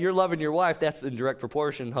 that you're loving your wife, that's in direct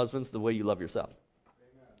proportion, husbands, the way you love yourself.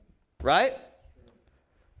 Amen. Right?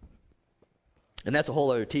 And that's a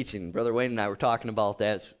whole other teaching. Brother Wayne and I were talking about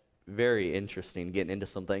that. It's very interesting getting into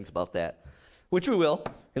some things about that, which we will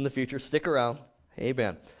in the future. Stick around.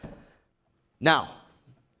 Amen. Now,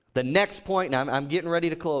 the next point, and I'm getting ready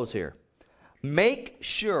to close here. Make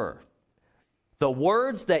sure the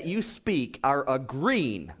words that you speak are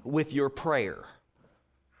agreeing with your prayer.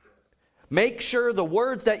 Make sure the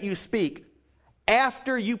words that you speak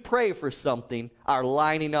after you pray for something are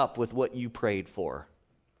lining up with what you prayed for.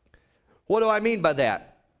 What do I mean by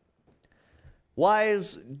that?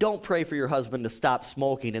 Wives, don't pray for your husband to stop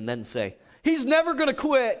smoking and then say, he's never going to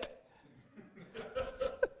quit.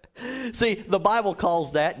 See, the Bible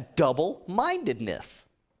calls that double-mindedness.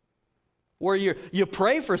 Where you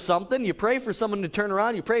pray for something, you pray for someone to turn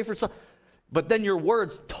around, you pray for something, but then your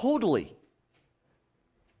words totally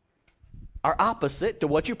are opposite to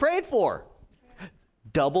what you prayed for.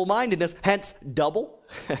 Double-mindedness, hence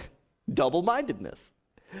double-mindedness.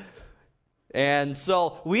 And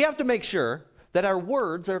so we have to make sure that our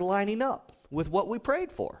words are lining up with what we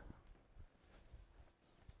prayed for.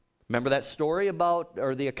 Remember that story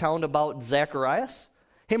the account about Zacharias?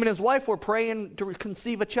 Him and his wife were praying to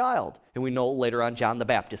conceive a child. And we know later on John the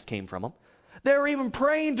Baptist came from him. They were even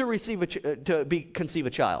praying to conceive a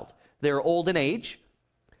child. They were old in age.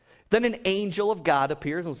 Then an angel of God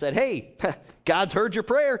appears and said, hey, God's heard your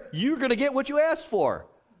prayer. You're going to get what you asked for.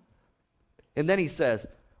 And then he says,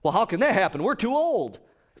 well, how can that happen? We're too old.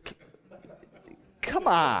 Come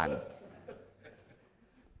on.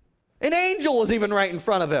 An angel was even right in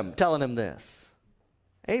front of him telling him this.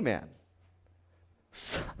 Amen.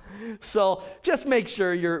 So just make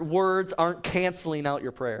sure your words aren't canceling out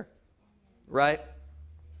your prayer. Right?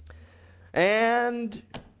 And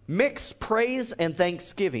mix praise and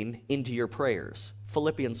thanksgiving into your prayers.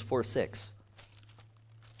 Philippians 4:6.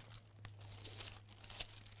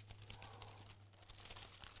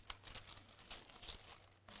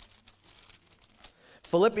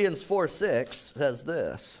 Philippians 4:6 says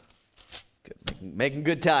this. Good, making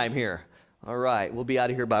good time here. All right, we'll be out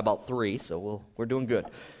of here by about 3, so we're doing good.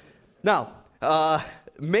 Now,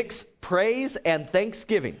 mix praise and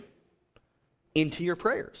thanksgiving into your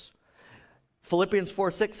prayers. Philippians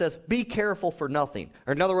 4:6 says, be careful for nothing.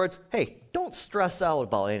 Or in other words, hey, don't stress out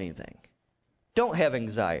about anything. Don't have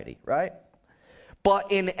anxiety, right?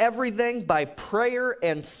 But in everything, by prayer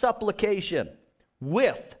and supplication,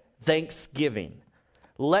 with thanksgiving,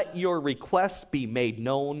 let your requests be made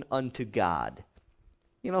known unto God.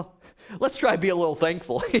 You know, let's try to be a little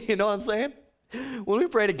thankful. You know what I'm saying? When we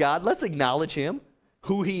pray to God, let's acknowledge him,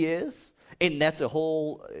 who he is. And I'm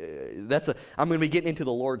going to be getting into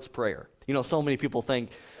the Lord's Prayer. You know, so many people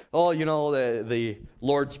think, oh, you know, the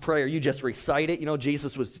Lord's Prayer, you just recite it. You know,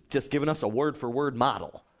 Jesus was just giving us a word-for-word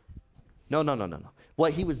model. No.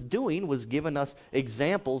 What he was doing was giving us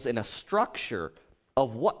examples and a structure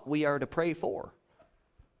of what we are to pray for.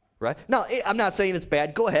 Right? Now, I'm not saying it's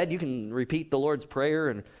bad. Go ahead. You can repeat the Lord's Prayer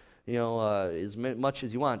and, you know, as much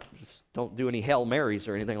as you want. Just don't do any Hail Marys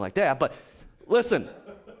or anything like that. But listen.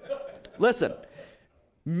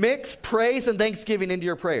 Mix praise and thanksgiving into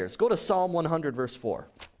your prayers. Go to Psalm 100, verse 4.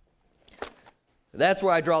 That's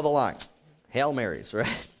where I draw the line. Hail Marys,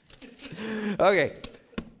 right? Okay.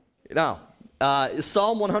 Now,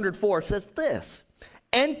 Psalm 104 says this.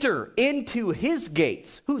 Enter into his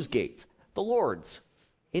gates. Whose gates? The Lord's.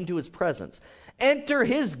 Into his presence. Enter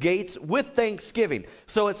his gates with thanksgiving.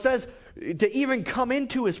 So it says to even come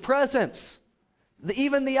into his presence.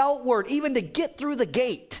 Even the outward, even to get through the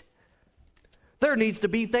gate. There needs to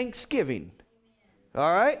be thanksgiving.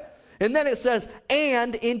 All right? And then it says,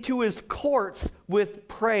 and into his courts with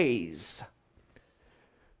praise.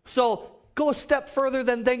 So go a step further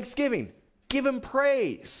than thanksgiving. Give him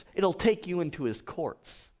praise. It'll take you into his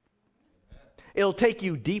courts. It'll take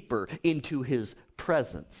you deeper into his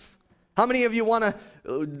presence. How many of you want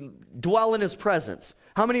to dwell in his presence?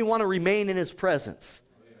 How many want to remain in his presence?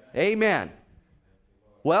 Amen.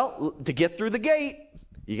 Well, to get through the gate,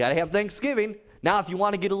 you got to have thanksgiving. Now, if you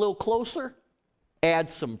want to get a little closer, add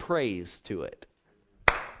some praise to it.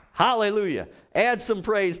 Hallelujah. Add some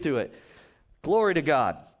praise to it. Glory to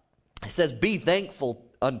God. It says, be thankful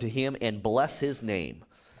unto him and bless his name.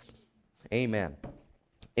 Amen.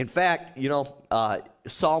 In fact, you know,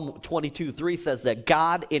 Psalm 22:3 says that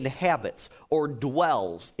God inhabits or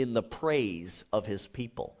dwells in the praise of his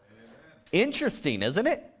people. Amen. Interesting, isn't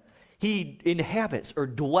it? He inhabits or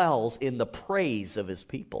dwells in the praise of his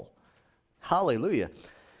people. Hallelujah.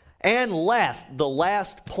 And the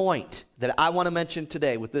last point that I want to mention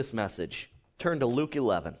today with this message, turn to Luke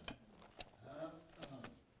 11.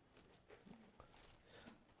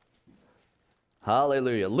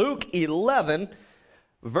 Hallelujah. Luke 11,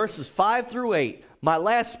 verses 5 through 8. My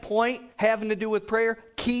last point having to do with prayer,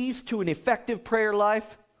 keys to an effective prayer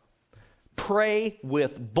life. Pray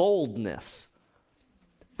with boldness.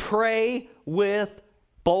 Pray with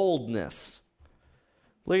boldness.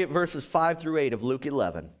 Look at verses 5 through 8 of Luke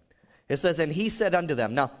 11. It says, and he said unto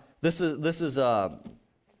them. Now, this is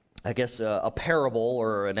I guess, a parable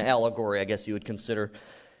or an allegory, I guess you would consider.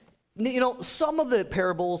 You know, some of the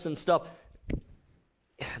parables and stuff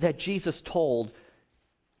that Jesus told,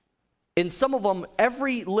 in some of them,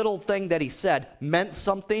 every little thing that he said meant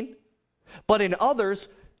something. But in others,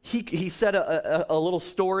 he said a little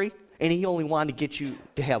story, and he only wanted to get you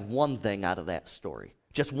to have one thing out of that story.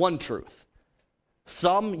 Just one truth.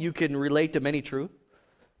 Some you can relate to many truths,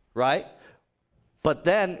 right? But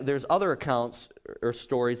then there's other accounts or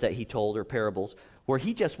stories that he told or parables where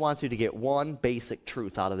he just wants you to get one basic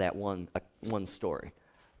truth out of that one story.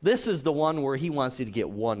 This is the one where he wants you to get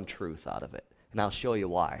one truth out of it. And I'll show you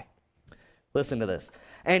why. Listen to this.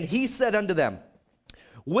 And he said unto them,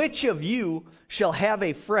 which of you shall have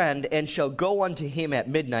a friend and shall go unto him at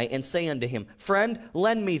midnight and say unto him, friend,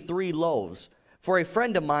 lend me 3 loaves. For a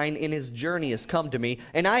friend of mine in his journey is come to me,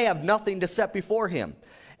 and I have nothing to set before him.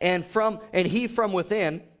 And he from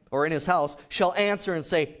within, or in his house, shall answer and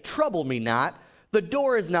say, trouble me not. The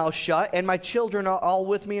door is now shut, and my children are all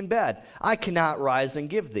with me in bed. I cannot rise and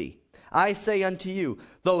give thee. I say unto you,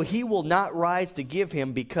 though he will not rise to give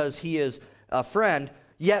him because he is a friend,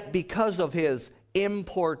 yet because of his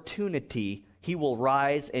importunity, he will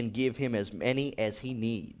rise and give him as many as he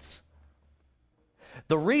needs.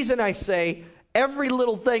 The reason I say every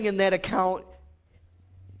little thing in that account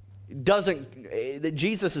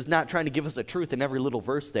Jesus is not trying to give us the truth in every little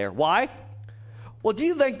verse there. Why? Well, do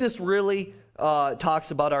you think this really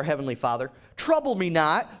talks about our Heavenly Father? Trouble me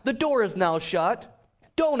not. The door is now shut.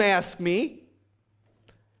 Don't ask me.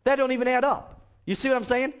 That don't even add up. You see what I'm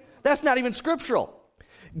saying? That's not even scriptural.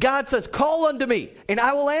 God says, call unto me, and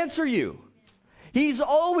I will answer you. He's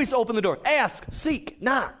always opened the door. Ask, seek,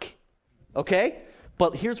 knock. Okay?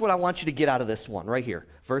 But here's what I want you to get out of this one right here.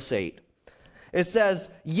 Verse 8. It says,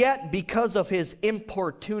 yet because of his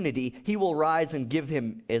importunity, he will rise and give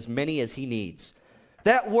him as many as he needs.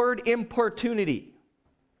 That word importunity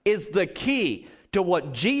is the key to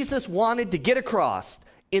what Jesus wanted to get across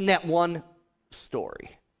in that one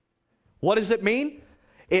story. What does it mean?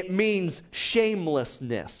 It means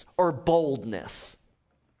shamelessness or boldness.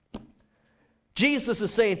 Jesus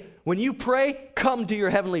is saying, when you pray, come to your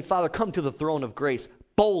Heavenly Father, come to the throne of grace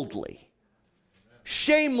boldly,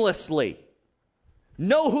 shamelessly.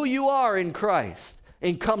 Know who you are in Christ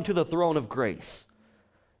and come to the throne of grace.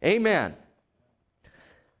 Amen.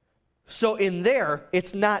 So in there,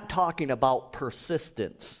 it's not talking about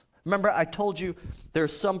persistence. Remember, I told you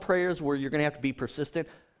there's some prayers where you're going to have to be persistent.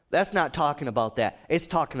 That's not talking about that. It's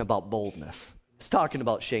talking about boldness. It's talking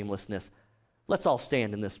about shamelessness. Let's all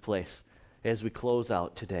stand in this place as we close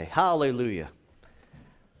out today. Hallelujah.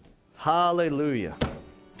 Hallelujah.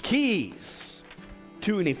 Keys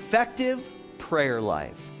to an effective prayer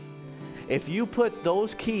life. If you put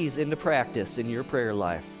those keys into practice in your prayer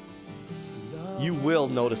life, you will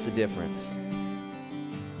notice a difference.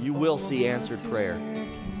 You will see answered prayer.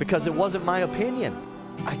 Because it wasn't my opinion.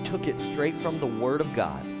 I took it straight from the Word of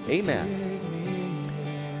God. Amen.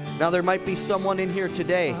 Now there might be someone in here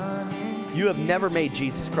today, you have never made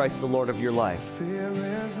Jesus Christ the Lord of your life.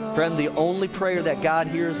 Friend, the only prayer that God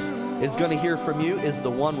is going to hear from you is the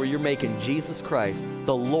one where you're making Jesus Christ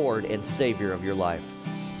the Lord and Savior of your life.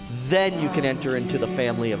 Then you can enter into the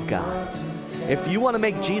family of God. If you want to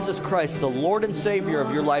make Jesus Christ the Lord and Savior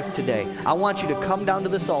of your life today, I want you to come down to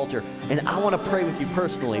this altar, and I want to pray with you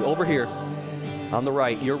personally over here on the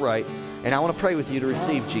right, your right, and I want to pray with you to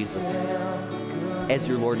receive Jesus as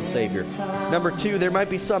your Lord and Savior. Number two, there might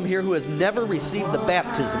be some here who has never received the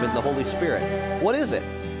baptism in the Holy Spirit. What is it?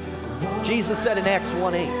 Jesus said in Acts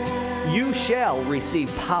 1:8, you shall receive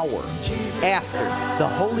power after the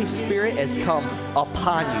Holy Spirit has come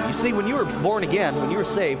upon you. You see, when you were born again, when you were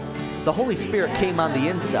saved, the Holy Spirit came on the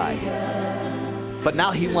inside. But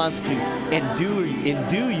now He wants to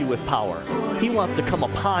endue you with power. He wants to come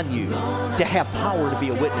upon you to have power to be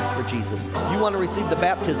a witness for Jesus. If you want to receive the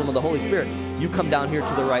baptism of the Holy Spirit, you come down here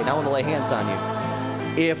to the right, and I want to lay hands on you.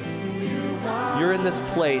 If you're in this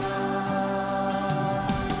place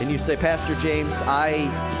and you say, Pastor James, I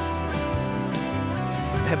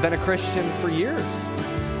have been a Christian for years,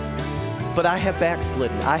 but I have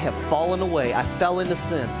backslidden. I have fallen away. I fell into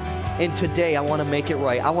sin. And today I want to make it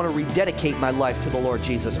right. I want to rededicate my life to the Lord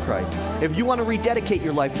Jesus Christ. If you want to rededicate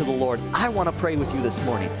your life to the Lord, I want to pray with you this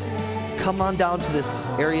morning. Come on down to this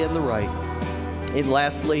area in the right. And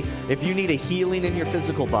lastly, if you need a healing in your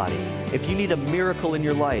physical body, if you need a miracle in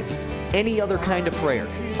your life, any other kind of prayer,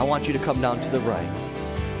 I want you to come down to the right.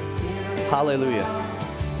 Hallelujah.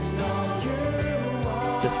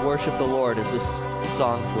 Just worship the Lord as this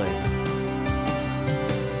song plays.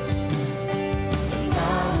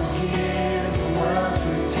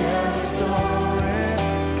 Tell the story,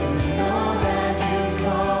 'cause I know that you've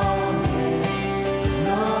called me,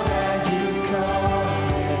 know that you've called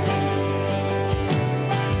me.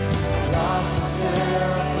 I lost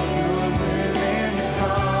myself for good within the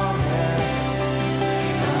promise.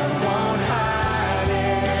 I won't hide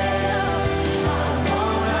it, I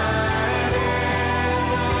won't hide it.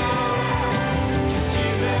 'Cause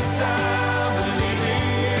Jesus, I believe in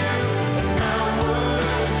you, and I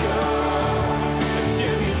would go to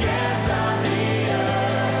the ends of the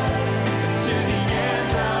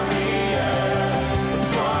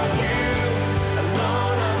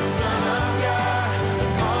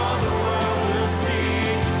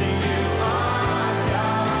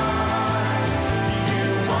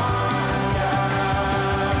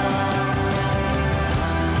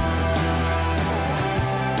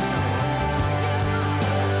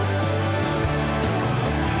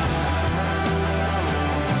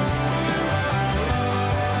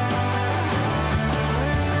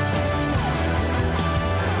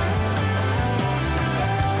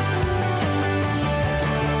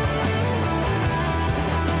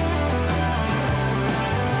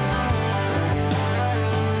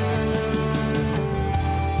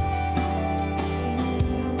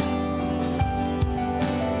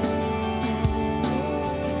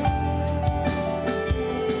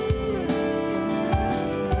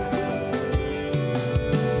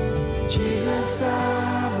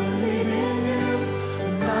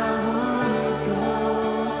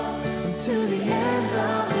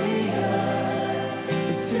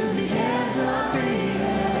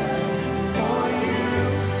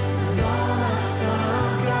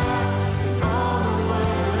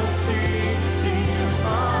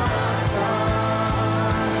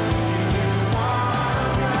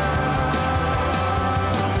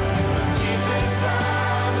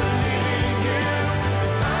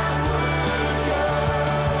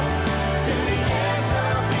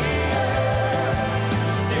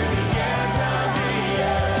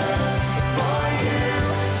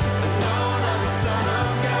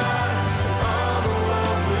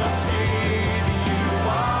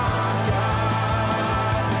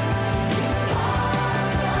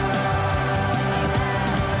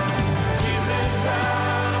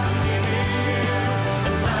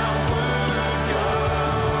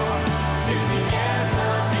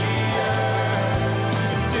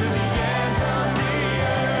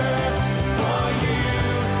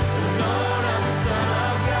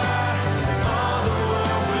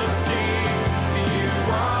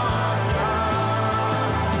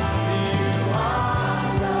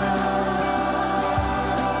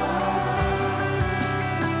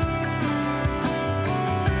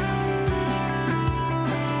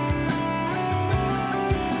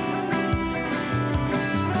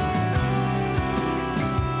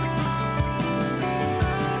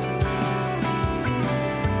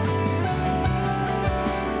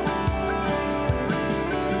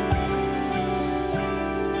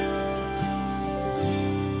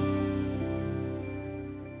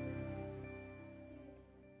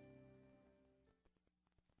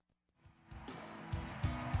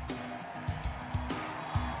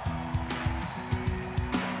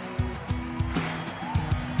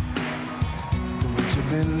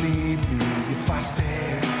believe me if I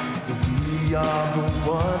said that we are the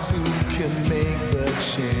ones who can make the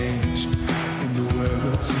change in the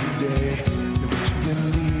world today? Now would you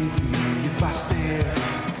believe me if I said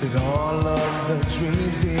that all of the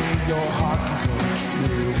dreams in your heart can come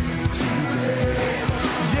true today?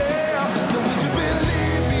 Yeah, now would you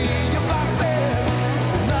believe me if I said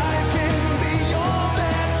that life can be all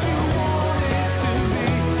that you want it to be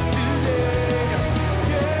today?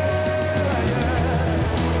 Yeah, yeah.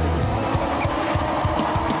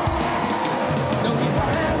 Now if I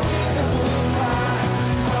had wings I would fly,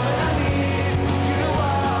 'cause all that I need you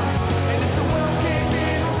are, and if the world came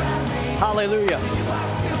in around me, Hallelujah. you are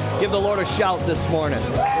still. Give the Lord a shout this morning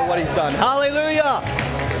for what he's done. Hallelujah.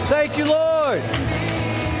 Thank you, Lord.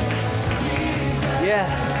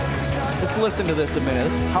 Yes. Let's listen to this a minute.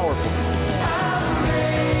 This is powerful.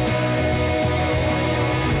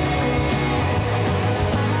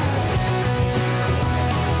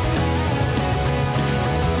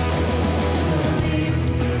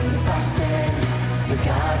 If I said that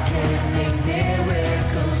God can make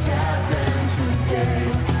miracles happen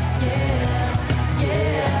today, yeah,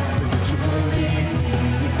 yeah. Would you believe me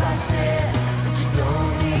if I said that you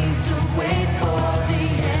don't need to wait for the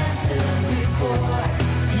answers before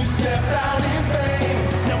you step out in faith?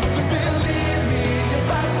 Now would you believe me if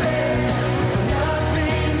I said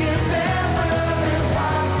nothing is ever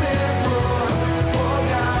impossible for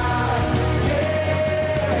God?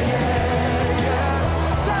 Yeah, yeah, yeah.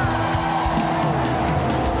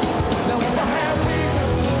 Now if I had wings I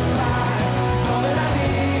would fly, 'cause all that I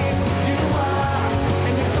need you are,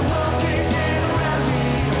 and if the world can't get around me,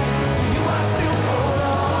 to you I still hold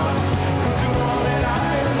on, 'cause you're all that I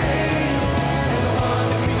believe, and the one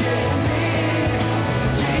that created me,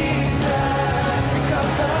 Jesus,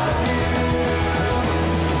 because of you,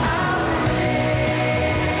 I'm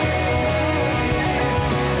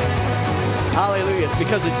Hallelujah. It's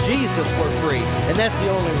because of Jesus we're free. And that's the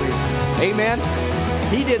only reason. Amen.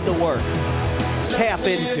 He did the work. Tap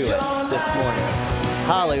into it this morning.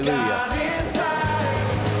 Hallelujah. God inside,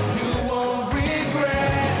 you won't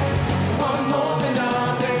regret one moment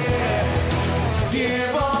of it.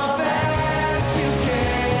 Give all that you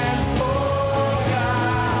can for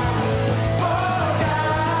God, for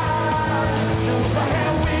God. Now if I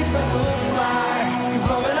had wings I would fly, 'cause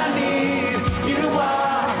all that I need you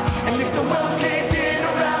are, and if the world can't get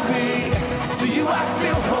around me, to you I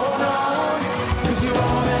still hold on, 'cause you're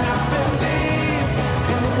all that I believe,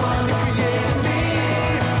 and the one that created me,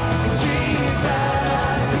 Jesus,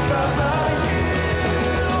 because of you.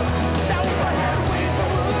 Now if I had wings I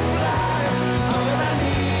would fly, 'cause all that I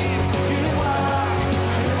need you are,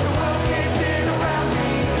 and if the world can't get around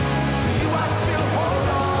me, to you I still hold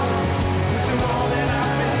on, 'cause you're all that I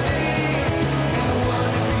believe, and the one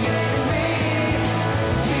that created me,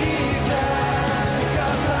 Jesus,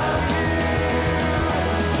 because of you,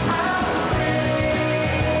 I'm free.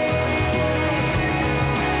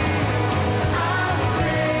 I'm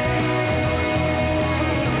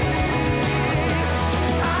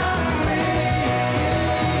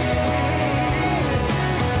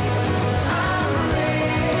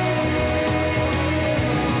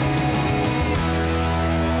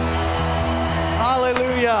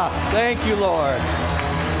Hallelujah. Thank you, Lord.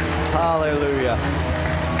 Hallelujah.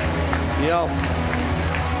 You know,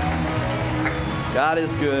 God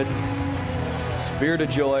is good. Spirit of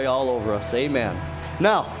joy all over us. Amen.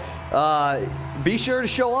 Now, be sure to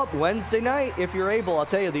show up Wednesday night if you're able. I'll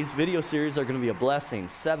tell you, these video series are going to be a blessing.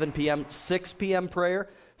 7 p.m., 6 p.m. prayer,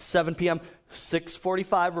 7 p.m.,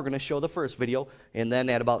 6:45, we're going to show the first video. And then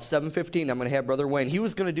at about 7:15, I'm going to have Brother Wayne. He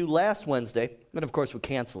was going to do last Wednesday, but of course we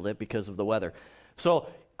canceled it because of the weather. So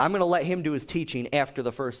I'm going to let him do his teaching after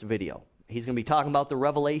the first video. He's going to be talking about the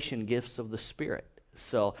revelation gifts of the Spirit.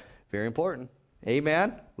 So, very important.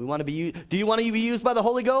 Amen. We want to be. Do you want to be used by the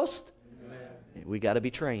Holy Ghost? Amen. We got to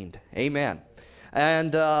be trained. Amen.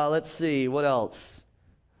 And let's see, what else?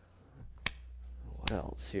 What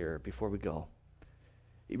else here before we go?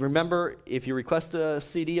 Remember, if you request a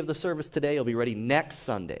CD of the service today, it'll be ready next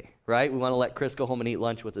Sunday, right? We want to let Chris go home and eat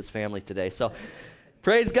lunch with his family today. So,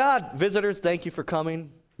 praise God. Visitors, thank you for coming.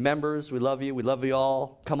 Members, we love you. We love you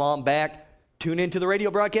all. Come on back. Tune into the radio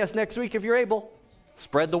broadcast next week if you're able.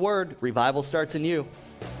 Spread the word. Revival starts in you.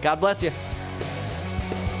 God bless you.